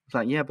 It's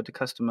like, yeah, but the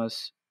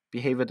customer's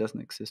behavior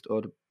doesn't exist,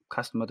 or the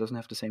customer doesn't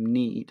have the same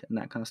need and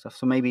that kind of stuff.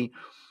 So maybe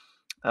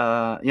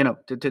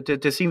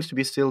there seems to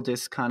be still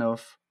this kind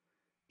of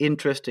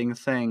interesting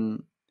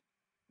thing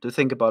to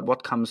think about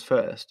what comes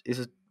first. Is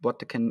it what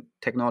the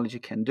technology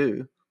can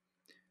do,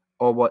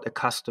 or what a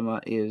customer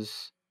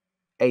is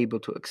able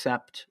to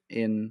accept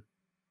in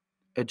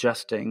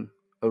adjusting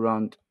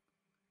around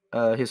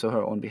his or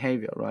her own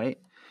behavior, right?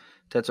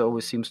 That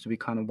always seems to be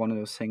kind of one of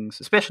those things,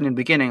 especially in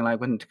the beginning,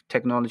 like when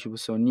technology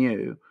was so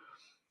new.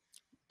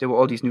 There were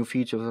all these new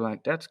features.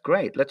 Like, that's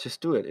great. Let's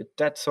just do it.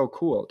 That's so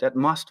cool. That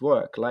must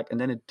work. Like, and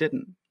then it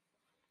didn't.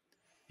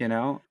 You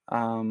know.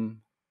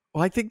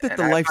 Well, I think that And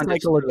the I life find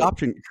it cycle still.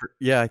 adoption,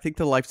 yeah, I think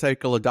the life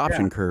cycle Yeah.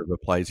 adoption curve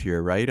applies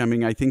here, right? I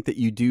mean, I think that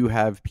you do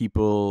have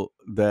people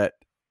that,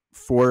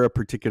 for a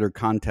particular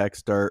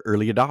context, are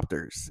early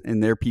adopters,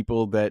 and they're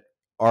people that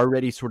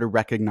already sort of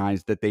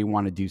recognize that they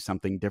want to do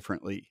something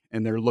differently,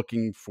 and they're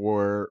looking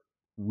for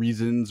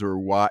reasons or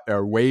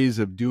ways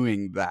of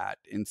doing that,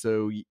 and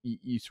so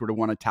you sort of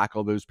want to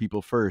tackle those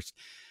people first.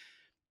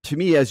 To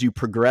me, as you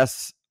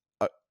progress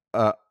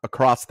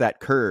across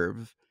that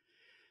curve,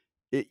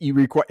 it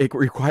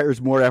requires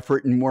more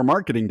effort and more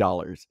marketing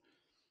dollars,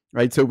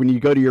 right? So when you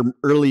go to your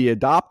early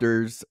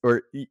adopters,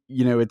 or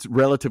it's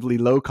relatively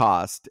low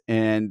cost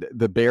and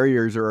the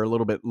barriers are a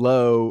little bit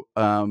low,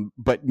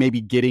 but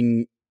maybe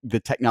getting the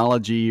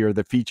technology or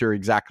the feature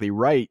exactly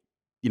right,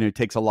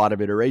 takes a lot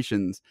of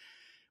iterations.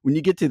 When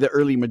you get to the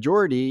early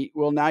majority,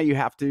 well, now you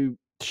have to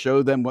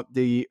show them what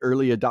the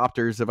early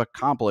adopters have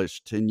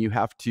accomplished, and you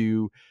have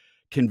to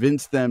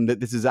convince them that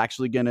this is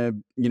actually going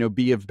to,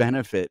 be of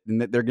benefit, and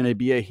that they're going to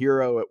be a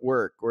hero at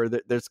work, or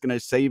that that's going to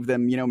save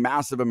them,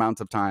 massive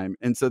amounts of time.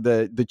 And so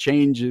the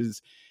change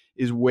is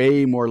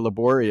way more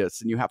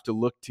laborious, and you have to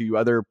look to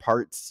other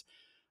parts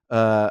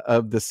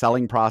of the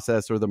selling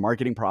process or the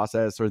marketing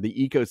process or the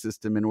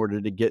ecosystem in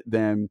order to get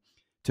them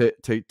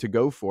to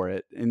go for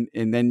it.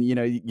 And then,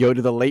 you go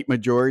to the late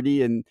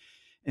majority, and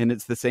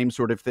it's the same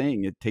sort of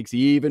thing. It takes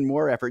even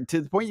more effort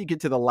to the point you get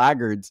to the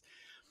laggards.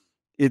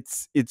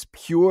 It's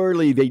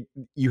purely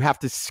you have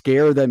to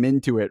scare them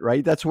into it,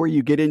 right? That's where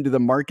you get into the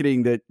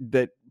marketing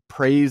that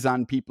preys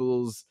on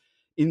people's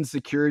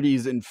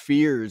insecurities and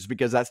fears,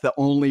 because that's the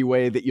only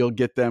way that you'll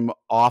get them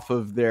off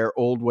of their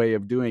old way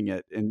of doing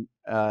it. And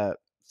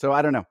so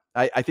I don't know.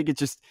 I think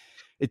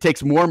it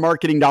takes more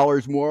marketing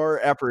dollars, more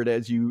effort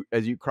as you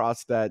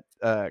cross that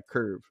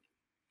curve.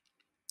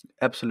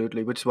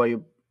 Absolutely, which is why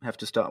you have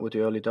to start with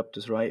the early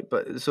adopters, right?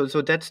 But so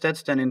that's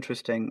then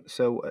interesting.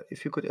 So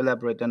if you could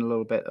elaborate then a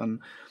little bit on,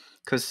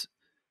 because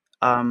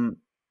um,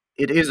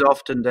 it is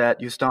often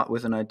that you start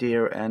with an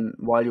idea, and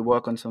while you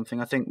work on something,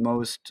 I think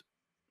most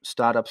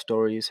startup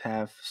stories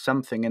have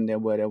something in there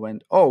where they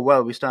went, oh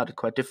well, we started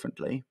quite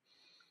differently,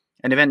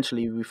 and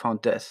eventually we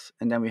found this,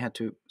 and then we had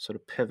to sort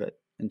of pivot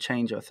and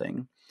change our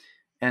thing,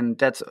 and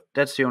that's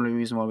the only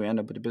reason why we end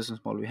up with the business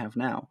model we have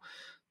now.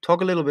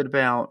 Talk a little bit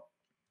about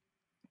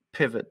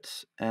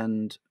pivots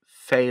and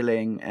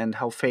failing, and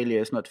how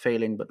failure is not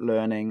failing but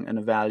learning and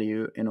a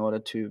value in order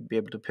to be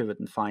able to pivot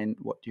and find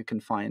what you can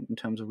find in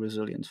terms of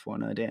resilience for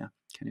an idea.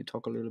 Can you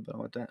talk a little bit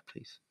about that,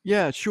 please?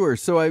 Yeah, sure.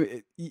 So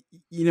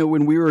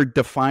when we were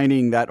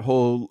defining that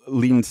whole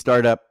lean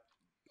startup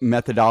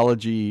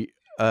methodology,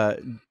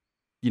 in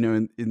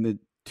the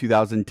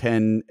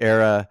 2010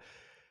 era,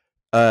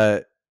 uh,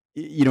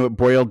 it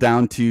boiled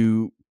down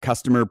to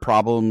customer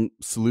problem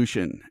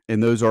solution.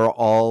 And those are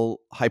all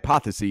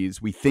hypotheses.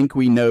 We think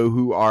we know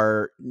who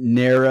our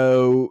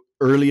narrow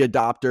early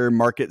adopter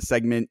market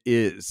segment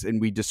is, and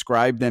we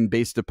describe them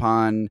based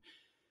upon,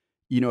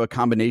 a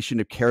combination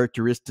of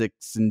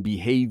characteristics and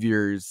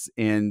behaviors,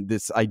 and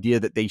this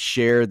idea that they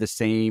share the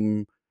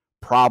same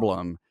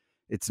problem.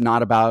 It's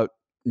not about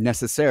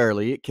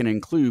necessarily, it can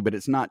include, but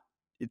it's not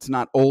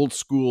old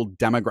school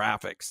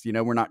demographics.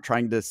 We're not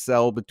trying to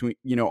sell between,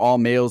 all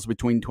males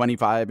between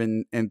 25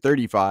 and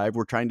 35.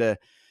 We're trying to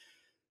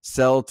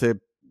sell to,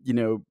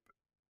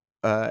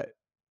 uh,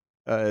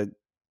 uh,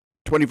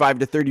 25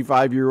 to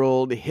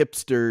 35-year-old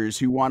hipsters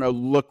who want to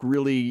look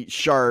really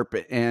sharp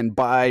and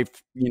buy,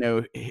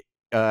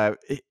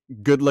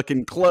 good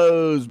looking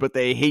clothes, but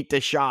they hate to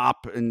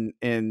shop,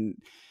 and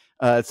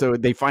so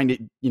they find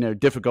it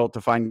difficult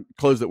to find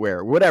clothes that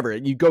wear. Whatever,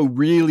 you go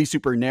really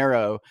super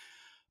narrow,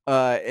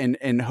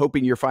 and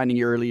hoping you're finding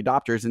your early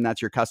adopters, and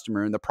that's your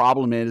customer. And the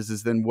problem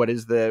is then what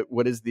is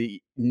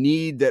the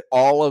need that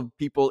all of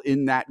people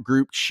in that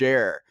group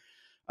share?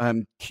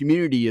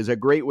 Community is a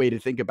great way to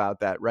think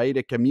about that, right?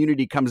 A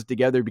community comes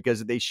together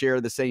because they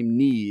share the same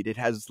need. It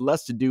has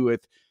less to do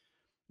with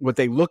what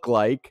they look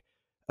like,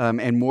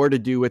 and more to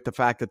do with the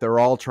fact that they're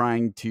all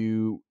trying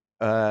to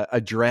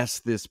address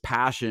this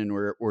passion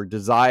or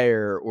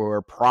desire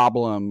or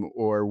problem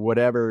or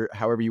whatever,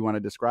 however you want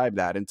to describe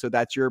that. And so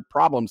that's your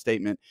problem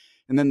statement.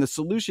 And then the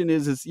solution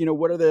is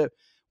what are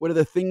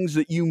the things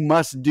that you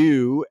must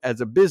do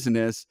as a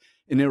business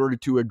in order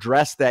to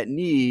address that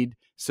need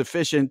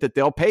sufficient that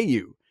they'll pay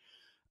you.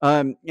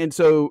 And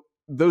so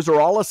those are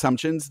all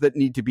assumptions that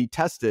need to be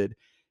tested.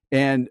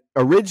 And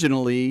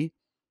originally,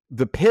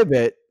 the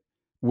pivot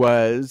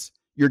was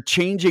you're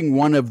changing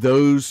one of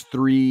those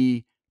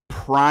three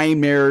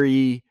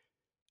primary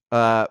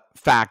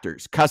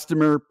factors: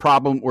 customer,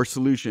 problem, or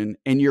solution,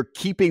 and you're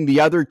keeping the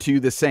other two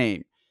the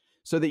same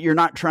so that you're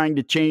not trying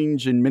to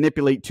change and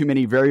manipulate too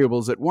many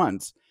variables at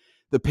once.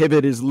 The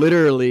pivot is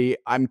literally,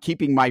 I'm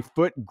keeping my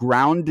foot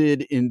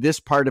grounded in this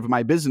part of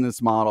my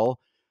business model,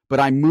 but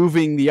I'm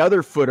moving the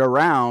other foot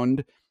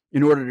around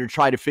in order to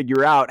try to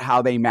figure out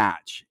how they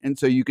match. And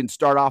so you can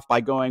start off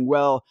by going,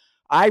 well,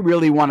 I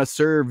really want to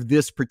serve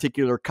this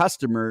particular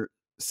customer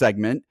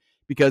segment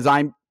because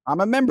I'm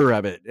a member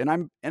of it,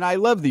 and I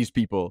love these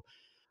people.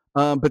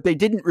 But they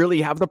didn't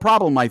really have the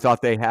problem I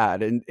thought they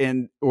had,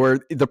 or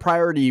the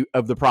priority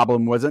of the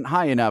problem wasn't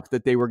high enough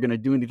that they were going to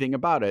do anything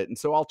about it. And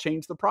so I'll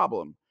change the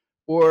problem.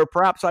 Or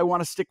perhaps I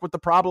want to stick with the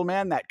problem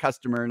and that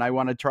customer, and I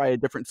want to try a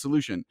different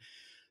solution.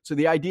 So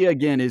the idea,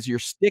 again, is you're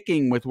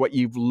sticking with what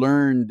you've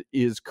learned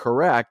is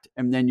correct,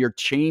 and then you're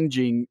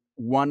changing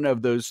one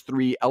of those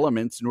three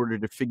elements in order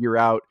to figure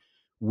out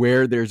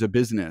where there's a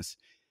business.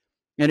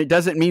 And it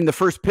doesn't mean the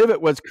first pivot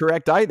was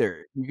correct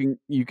either.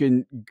 You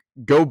can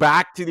go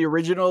back to the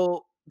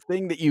original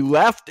thing that you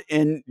left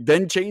and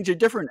then change a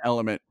different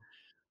element.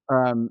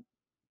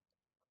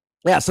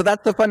 Yeah, so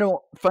that's the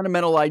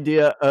fundamental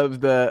idea of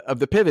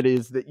the pivot,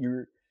 is that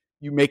you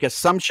make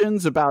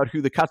assumptions about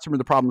who the customer,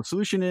 the problem, the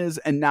solution is,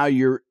 and now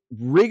you're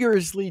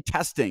rigorously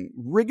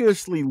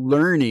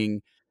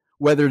learning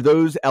whether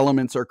those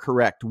elements are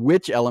correct,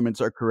 which elements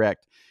are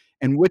correct,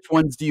 and which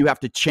ones do you have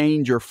to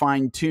change or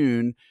fine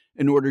tune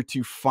in order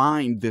to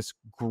find this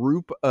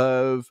group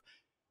of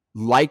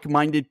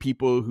like-minded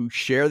people who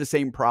share the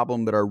same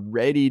problem that are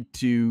ready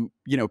to,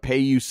 pay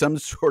you some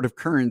sort of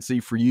currency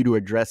for you to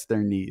address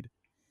their need.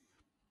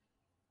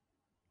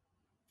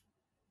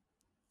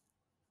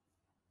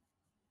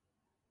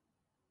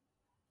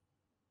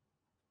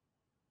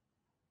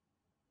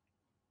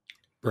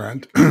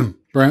 Brant?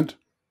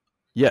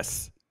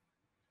 Yes.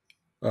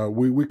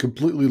 We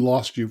completely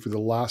lost you for the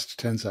last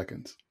 10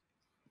 seconds.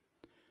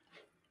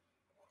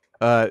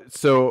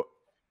 So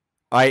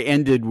I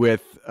ended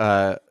with,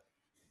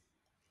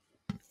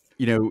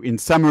 in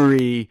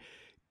summary,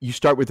 you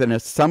start with an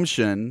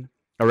assumption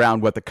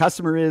around what the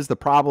customer is, the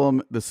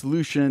problem, the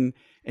solution,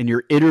 and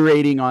you're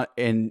iterating on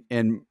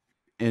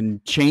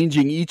and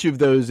changing each of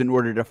those in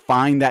order to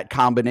find that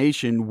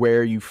combination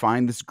where you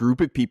find this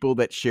group of people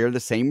that share the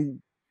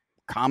same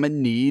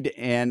common need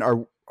and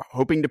are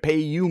hoping to pay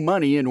you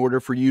money in order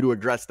for you to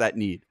address that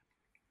need.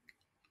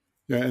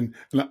 Yeah, and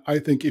I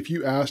think if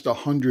you asked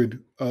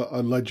 100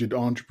 alleged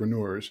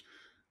entrepreneurs,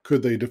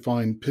 could they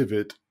define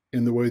pivot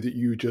in the way that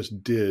you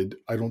just did,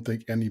 I don't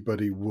think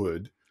anybody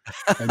would.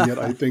 And yet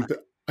I think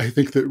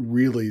that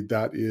really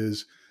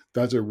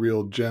that's a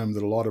real gem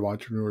that a lot of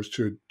entrepreneurs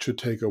should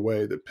take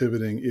away, that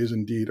pivoting is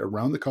indeed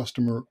around the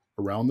customer,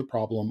 around the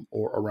problem,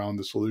 or around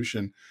the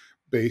solution,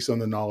 based on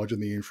the knowledge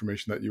and the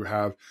information that you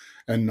have,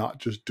 and not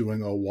just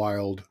doing a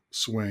wild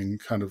swing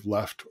kind of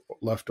left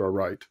or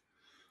right.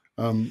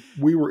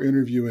 We were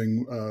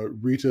interviewing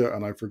Rita,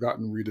 and I've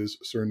forgotten Rita's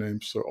surname,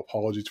 so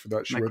apologies for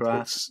that. She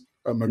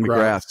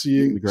McGrath,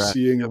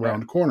 seeing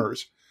around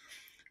corners.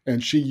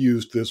 And she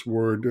used this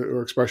word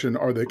or expression,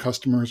 are they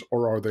customers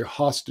or are they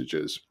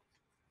hostages?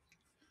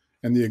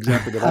 And the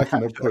example that I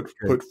kind of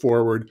put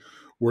forward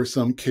were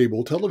some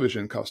cable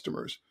television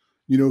customers.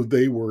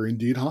 They were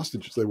indeed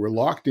hostages. They were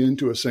locked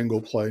into a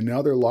single play.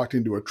 Now they're locked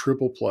into a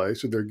triple play.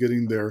 So they're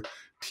getting their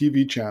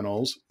TV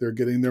channels, they're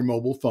getting their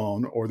mobile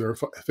phone or their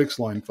fixed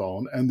line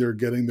phone, and they're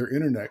getting their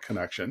internet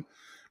connection.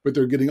 But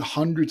they're getting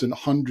hundreds and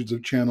hundreds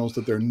of channels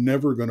that they're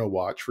never going to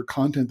watch for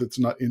content that's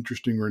not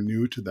interesting or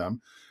new to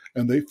them.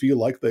 And they feel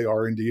like they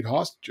are indeed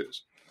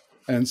hostages.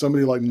 And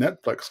somebody like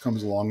Netflix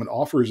comes along and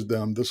offers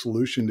them the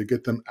solution to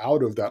get them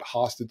out of that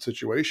hostage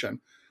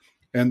situation.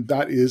 And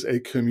that is a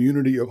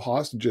community of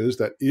hostages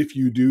that if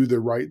you do the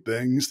right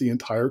things, the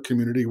entire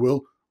community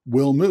will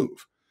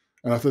move.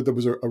 And I thought that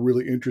was a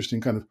really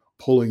interesting kind of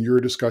pulling your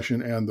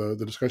discussion and the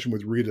discussion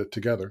with Rita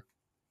together.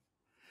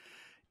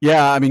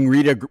 Yeah, I mean,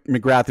 Rita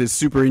McGrath is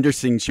super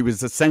interesting. She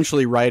was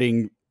essentially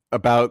writing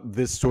about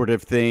this sort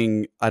of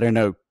thing, I don't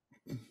know,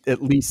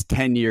 at least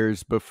 10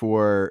 years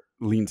before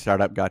Lean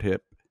Startup got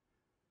hip.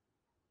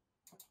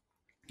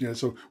 Yeah,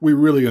 so we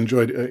really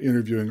enjoyed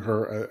interviewing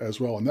her as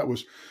well. And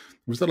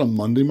was that on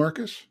Monday,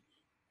 Marcus?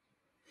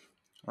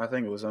 I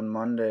think it was on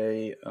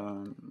Monday.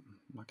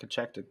 I could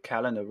check the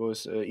calendar. It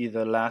was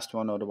either the last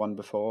one or the one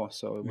before.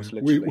 So it was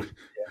literally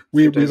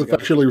we've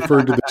affectionately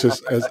referred to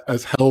this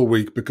as Hell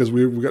Week, because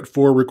we've got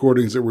 4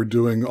 recordings that we're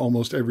doing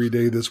almost every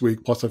day this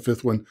week, plus a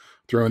 5th one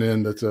thrown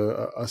in that's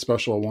a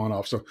special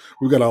one-off. So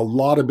we've got a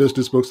lot of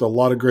business books, a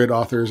lot of great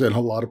authors, and a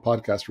lot of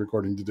podcast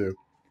recording to do.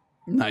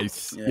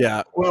 Nice.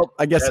 Yeah. Well,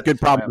 I guess a good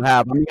problem to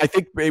have. I mean, I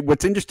think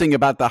what's interesting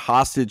about the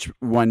hostage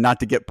one, not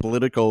to get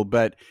political,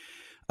 but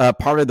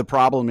part of the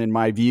problem, in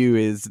my view,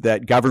 is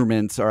that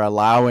governments are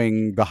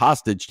allowing the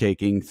hostage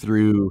taking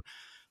through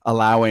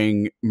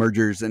allowing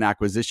mergers and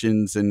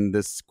acquisitions and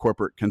this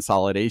corporate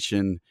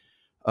consolidation.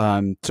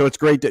 So it's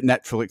great that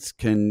Netflix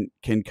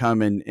can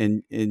come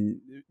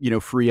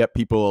and free up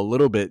people a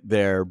little bit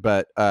there,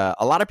 but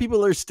a lot of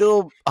people are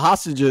still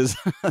hostages.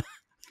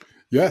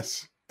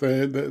 Yes.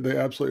 They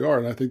absolutely are.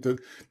 And I think that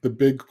the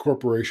big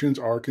corporations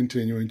are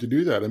continuing to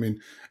do that. I mean,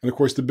 and of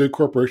course, the big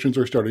corporations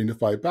are starting to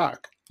fight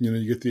back.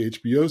 You get the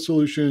HBO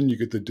solution, you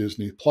get the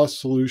Disney Plus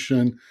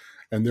solution,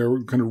 and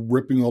they're kind of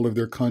ripping all of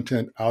their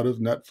content out of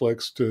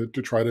Netflix to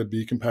try to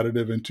be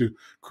competitive and to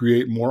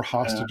create more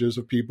hostages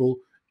of people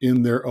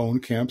in their own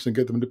camps and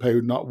get them to pay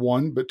not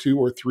 1, but 2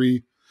 or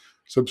 3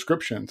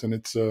 subscriptions. And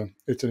it's an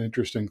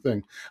interesting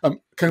thing.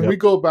 Can we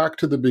go back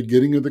to the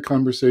beginning of the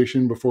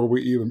conversation before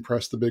we even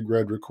press the big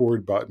red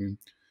record button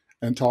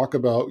and talk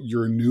about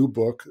your new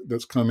book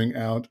that's coming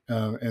out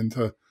and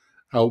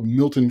how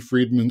Milton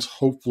Friedman's,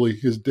 hopefully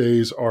his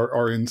days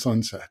are in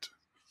sunset?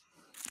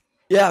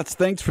 Yeah,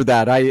 thanks for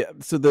that.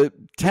 So the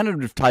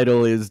tentative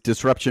title is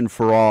Disruption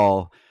for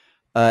All.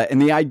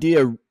 And the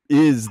idea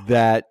is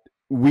that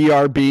we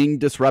are being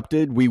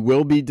disrupted. We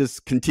will be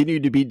continue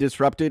to be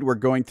disrupted. We're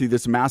going through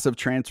this massive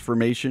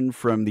transformation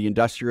from the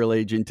industrial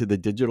age into the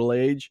digital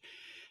age.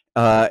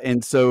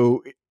 And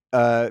so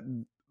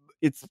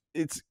it's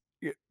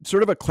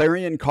sort of a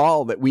clarion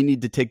call that we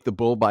need to take the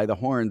bull by the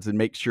horns and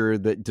make sure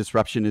that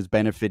disruption is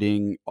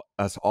benefiting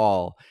us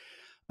all.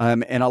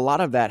 And a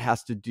lot of that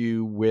has to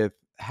do with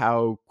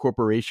how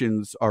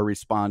corporations are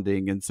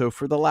responding. And so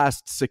for the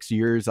last 6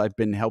 years, I've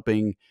been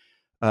helping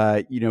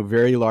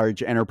very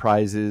large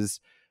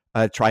enterprises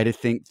try to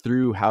think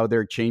through how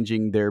they're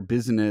changing their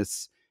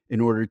business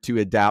in order to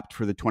adapt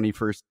for the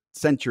 21st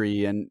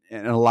century, and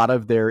a lot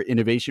of their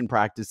innovation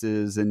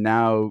practices. And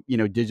now,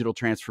 digital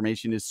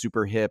transformation is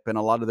super hip, and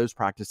a lot of those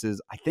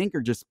practices, I think,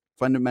 are just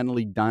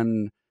fundamentally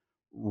done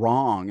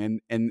wrong.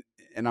 And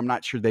I'm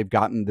not sure they've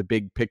gotten the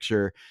big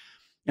picture.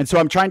 And so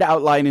I'm trying to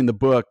outline in the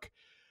book,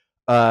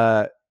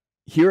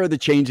 here are the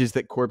changes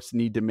that corps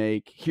need to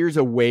make. Here's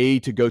a way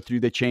to go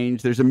through the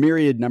change. There's a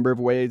myriad number of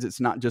ways. It's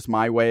not just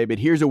my way, but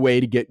here's a way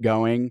to get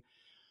going.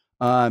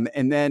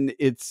 And then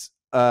it's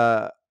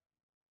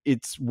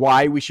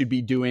why we should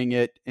be doing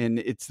it. And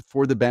it's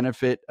for the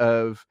benefit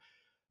of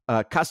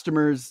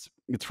customers.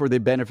 It's for the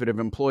benefit of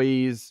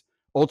employees.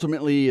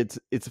 Ultimately,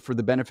 it's for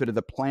the benefit of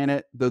the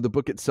planet, though the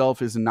book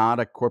itself is not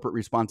a corporate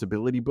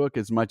responsibility book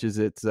as much as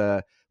it's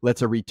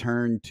let's a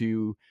return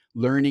to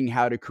learning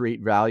how to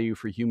create value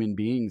for human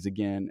beings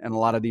again. And a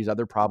lot of these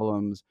other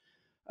problems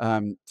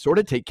sort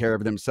of take care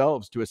of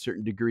themselves to a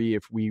certain degree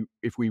if we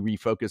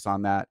refocus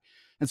on that.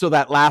 And so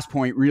that last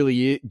point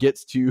really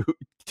gets to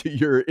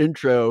your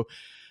intro.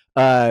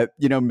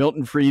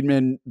 Milton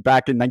Friedman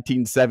back in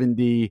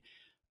 1970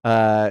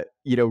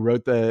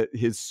 wrote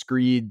his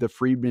screed, the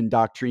Friedman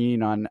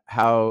Doctrine, on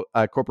how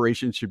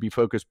corporations should be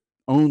focused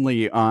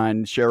only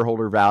on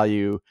shareholder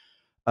value.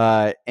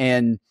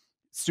 And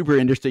super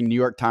interesting, New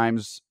York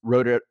Times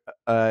wrote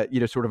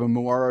sort of a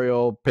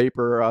memorial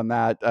paper on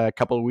that a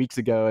couple of weeks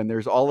ago. And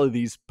there's all of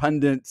these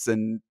pundits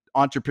and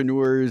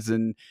entrepreneurs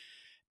and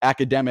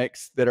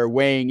academics that are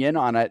weighing in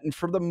on it. And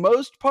for the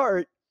most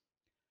part,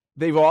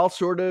 they've all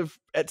sort of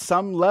at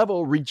some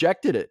level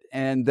rejected it.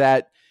 And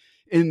that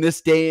in this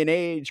day and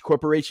age,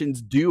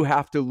 corporations do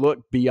have to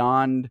look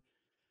beyond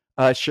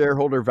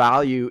shareholder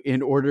value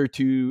in order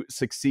to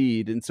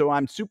succeed. And so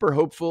I'm super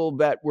hopeful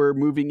that we're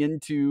moving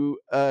into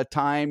a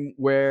time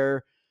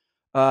where,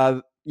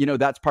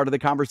 that's part of the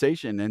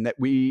conversation, and that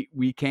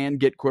we can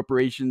get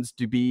corporations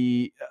to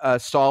be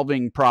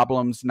solving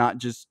problems, not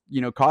just,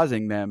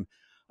 causing them.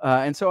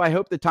 And so I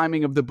hope the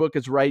timing of the book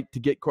is right to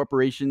get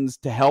corporations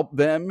to help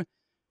them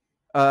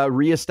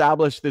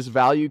reestablish this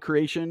value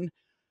creation.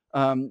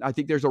 I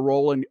think there's a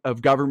role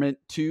of government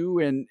too,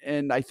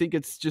 and I think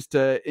it's just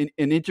an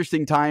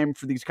interesting time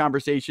for these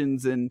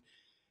conversations, and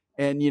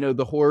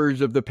the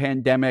horrors of the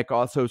pandemic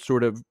also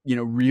sort of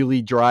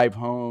really drive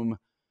home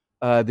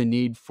the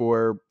need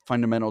for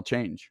fundamental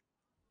change.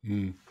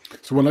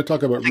 So when I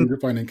talk about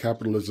redefining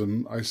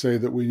capitalism, I say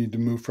that we need to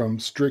move from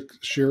strict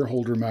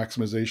shareholder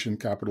maximization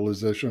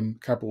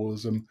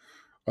capitalism.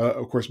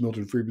 Of course,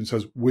 Milton Friedman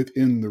says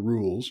within the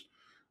rules.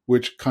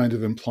 which kind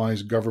of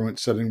implies government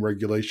setting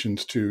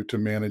regulations to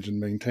manage and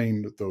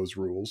maintain those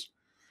rules.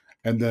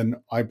 And then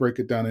I break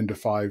it down into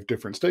 5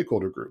 different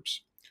stakeholder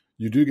groups.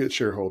 You do get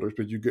shareholders,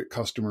 but you get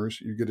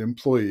customers, you get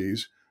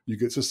employees, you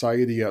get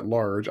society at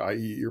large,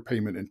 i.e. your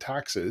payment in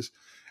taxes.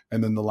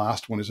 And then the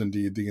last one is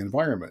indeed the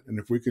environment. And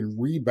if we can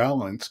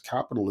rebalance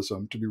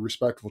capitalism to be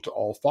respectful to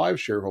all 5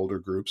 shareholder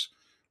groups,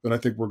 then I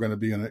think we're going to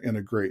be in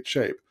a great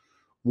shape.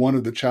 One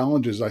of the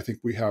challenges I think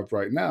we have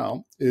right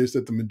now is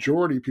that the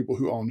majority of people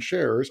who own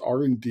shares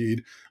are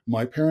indeed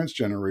my parents'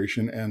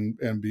 generation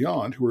and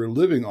beyond, who are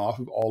living off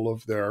of all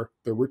of their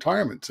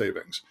retirement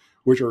savings,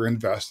 which are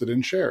invested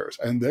in shares.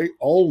 And they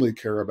only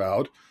care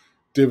about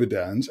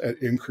dividends and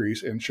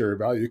increase in share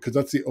value because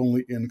that's the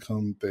only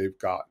income they've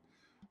got.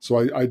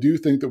 So I do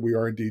think that we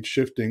are indeed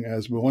shifting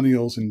as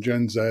millennials and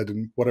Gen Z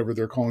and whatever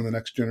they're calling the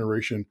next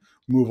generation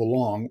move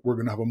along. We're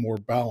going to have a more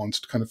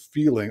balanced kind of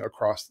feeling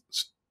across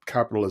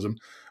capitalism,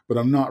 but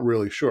I'm not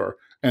really sure.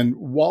 And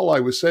while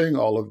I was saying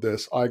all of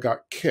this, I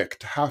got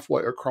kicked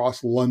halfway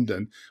across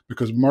London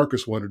because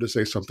Marcus wanted to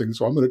say something.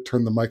 So I'm going to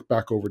turn the mic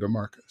back over to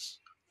Marcus.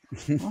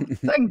 Well,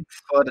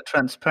 thanks for the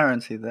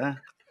transparency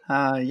there.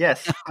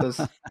 Yes,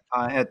 because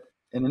I had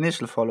an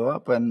initial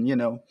follow-up, and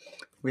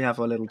we have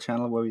a little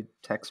channel where we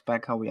text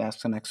back how we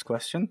ask the next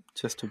question,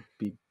 just to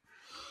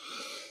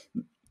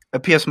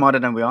appear smarter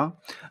than we are.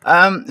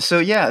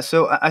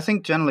 So I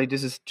think generally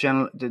this is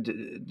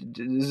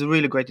a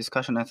really great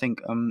discussion. I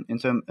think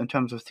in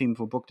terms of theme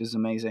for book, this is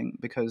amazing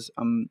because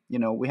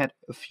we had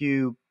a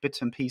few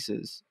bits and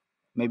pieces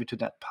maybe to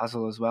that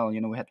puzzle as well.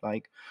 We had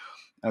like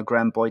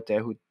Graham Boyd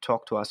there who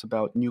talked to us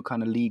about new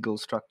kind of legal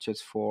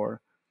structures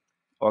for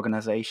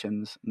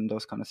organizations and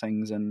those kind of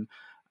things, and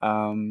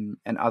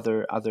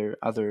other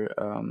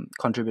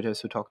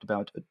contributors who talked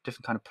about a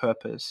different kind of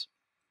purpose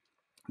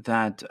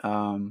that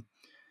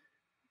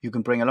you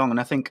can bring along. And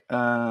I think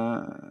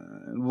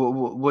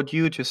what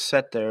you just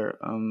said there,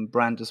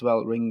 Brant, as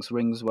well,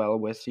 rings well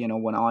with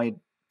when I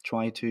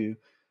try to,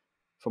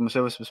 from a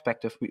service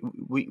perspective,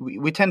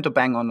 we tend to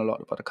bang on a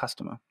lot about the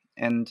customer,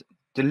 and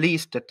the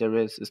least that there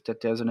is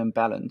that there's an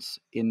imbalance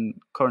in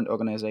current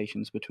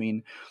organizations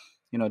between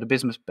the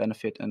business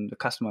benefit and the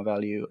customer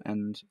value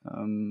and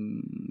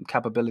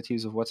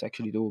capabilities of what's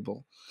actually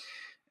doable.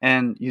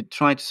 And you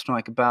try to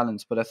strike a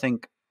balance, but I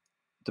think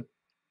the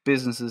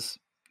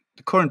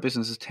current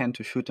businesses tend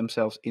to shoot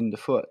themselves in the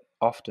foot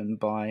often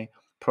by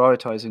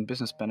prioritizing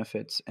business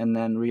benefits and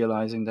then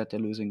realizing that they're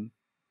losing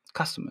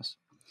customers.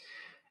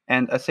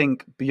 And I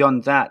think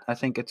beyond that, I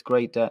think it's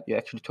great that you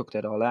actually took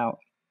that all out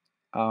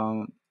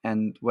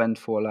and went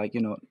for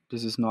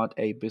this is not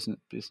a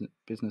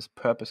business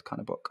purpose kind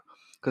of book.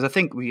 Because I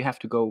think we have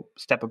to go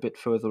step a bit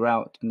further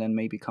out and then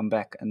maybe come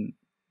back and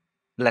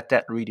let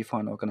that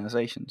redefine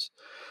organizations.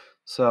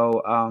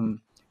 So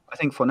I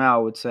think for now,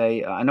 I would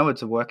say, I know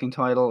it's a working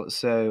title,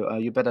 so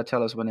you better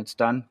tell us when it's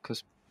done,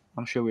 because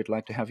I'm sure we'd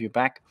like to have you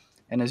back.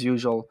 And as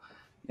usual,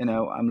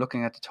 I'm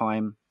looking at the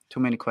time, too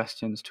many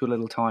questions, too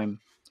little time.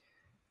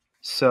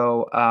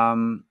 So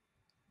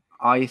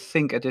I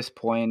think at this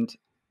point,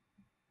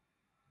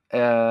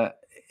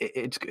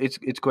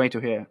 it's great to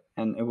hear,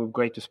 and it would be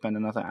great to spend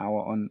another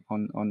hour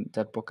on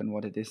that book and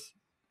what it is.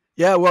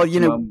 Yeah, well,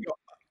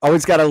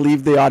 always got to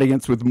leave the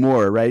audience with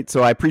more, right?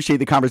 So I appreciate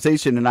the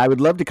conversation, and I would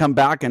love to come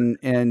back and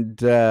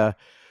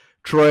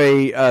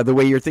Troy, the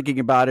way you're thinking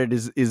about it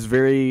is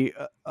very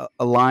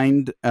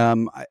aligned.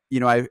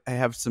 I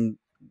have some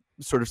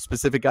sort of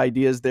specific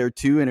ideas there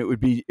too, and it would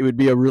be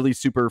a really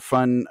super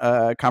fun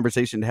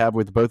conversation to have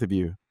with both of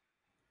you.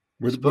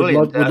 We'd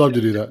love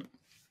to do that.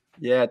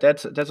 Yeah,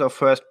 that's our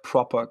first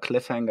proper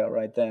cliffhanger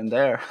right there and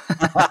there.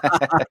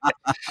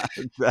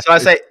 So I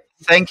say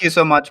thank you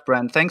so much,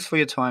 Brent. Thanks for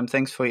your time.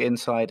 Thanks for your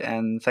insight.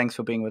 And thanks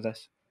for being with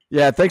us.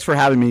 Yeah, thanks for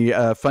having me.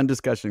 Fun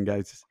discussion,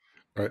 guys.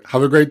 All right.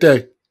 Have a great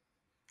day.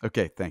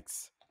 Okay,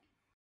 thanks.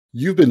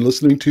 You've been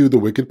listening to The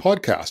Wicked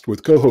Podcast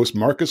with co-host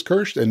Marcus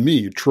Kirsch and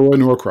me, Troy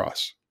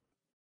Norcross.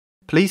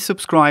 Please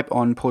subscribe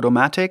on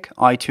Podomatic,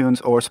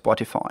 iTunes, or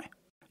Spotify.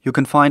 You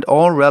can find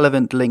all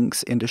relevant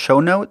links in the show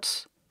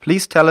notes.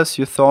 Please tell us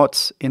your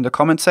thoughts in the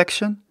comment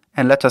section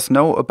and let us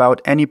know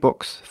about any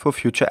books for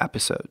future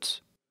episodes.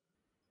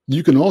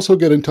 You can also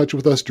get in touch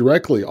with us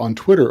directly on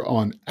Twitter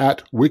on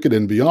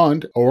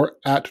 @WickedandBeyond or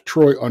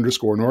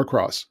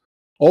 @Troy_Norcross.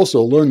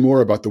 Also, learn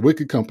more about the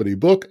Wicked Company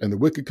book and the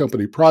Wicked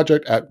Company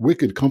project at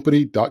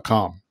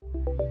wickedcompany.com.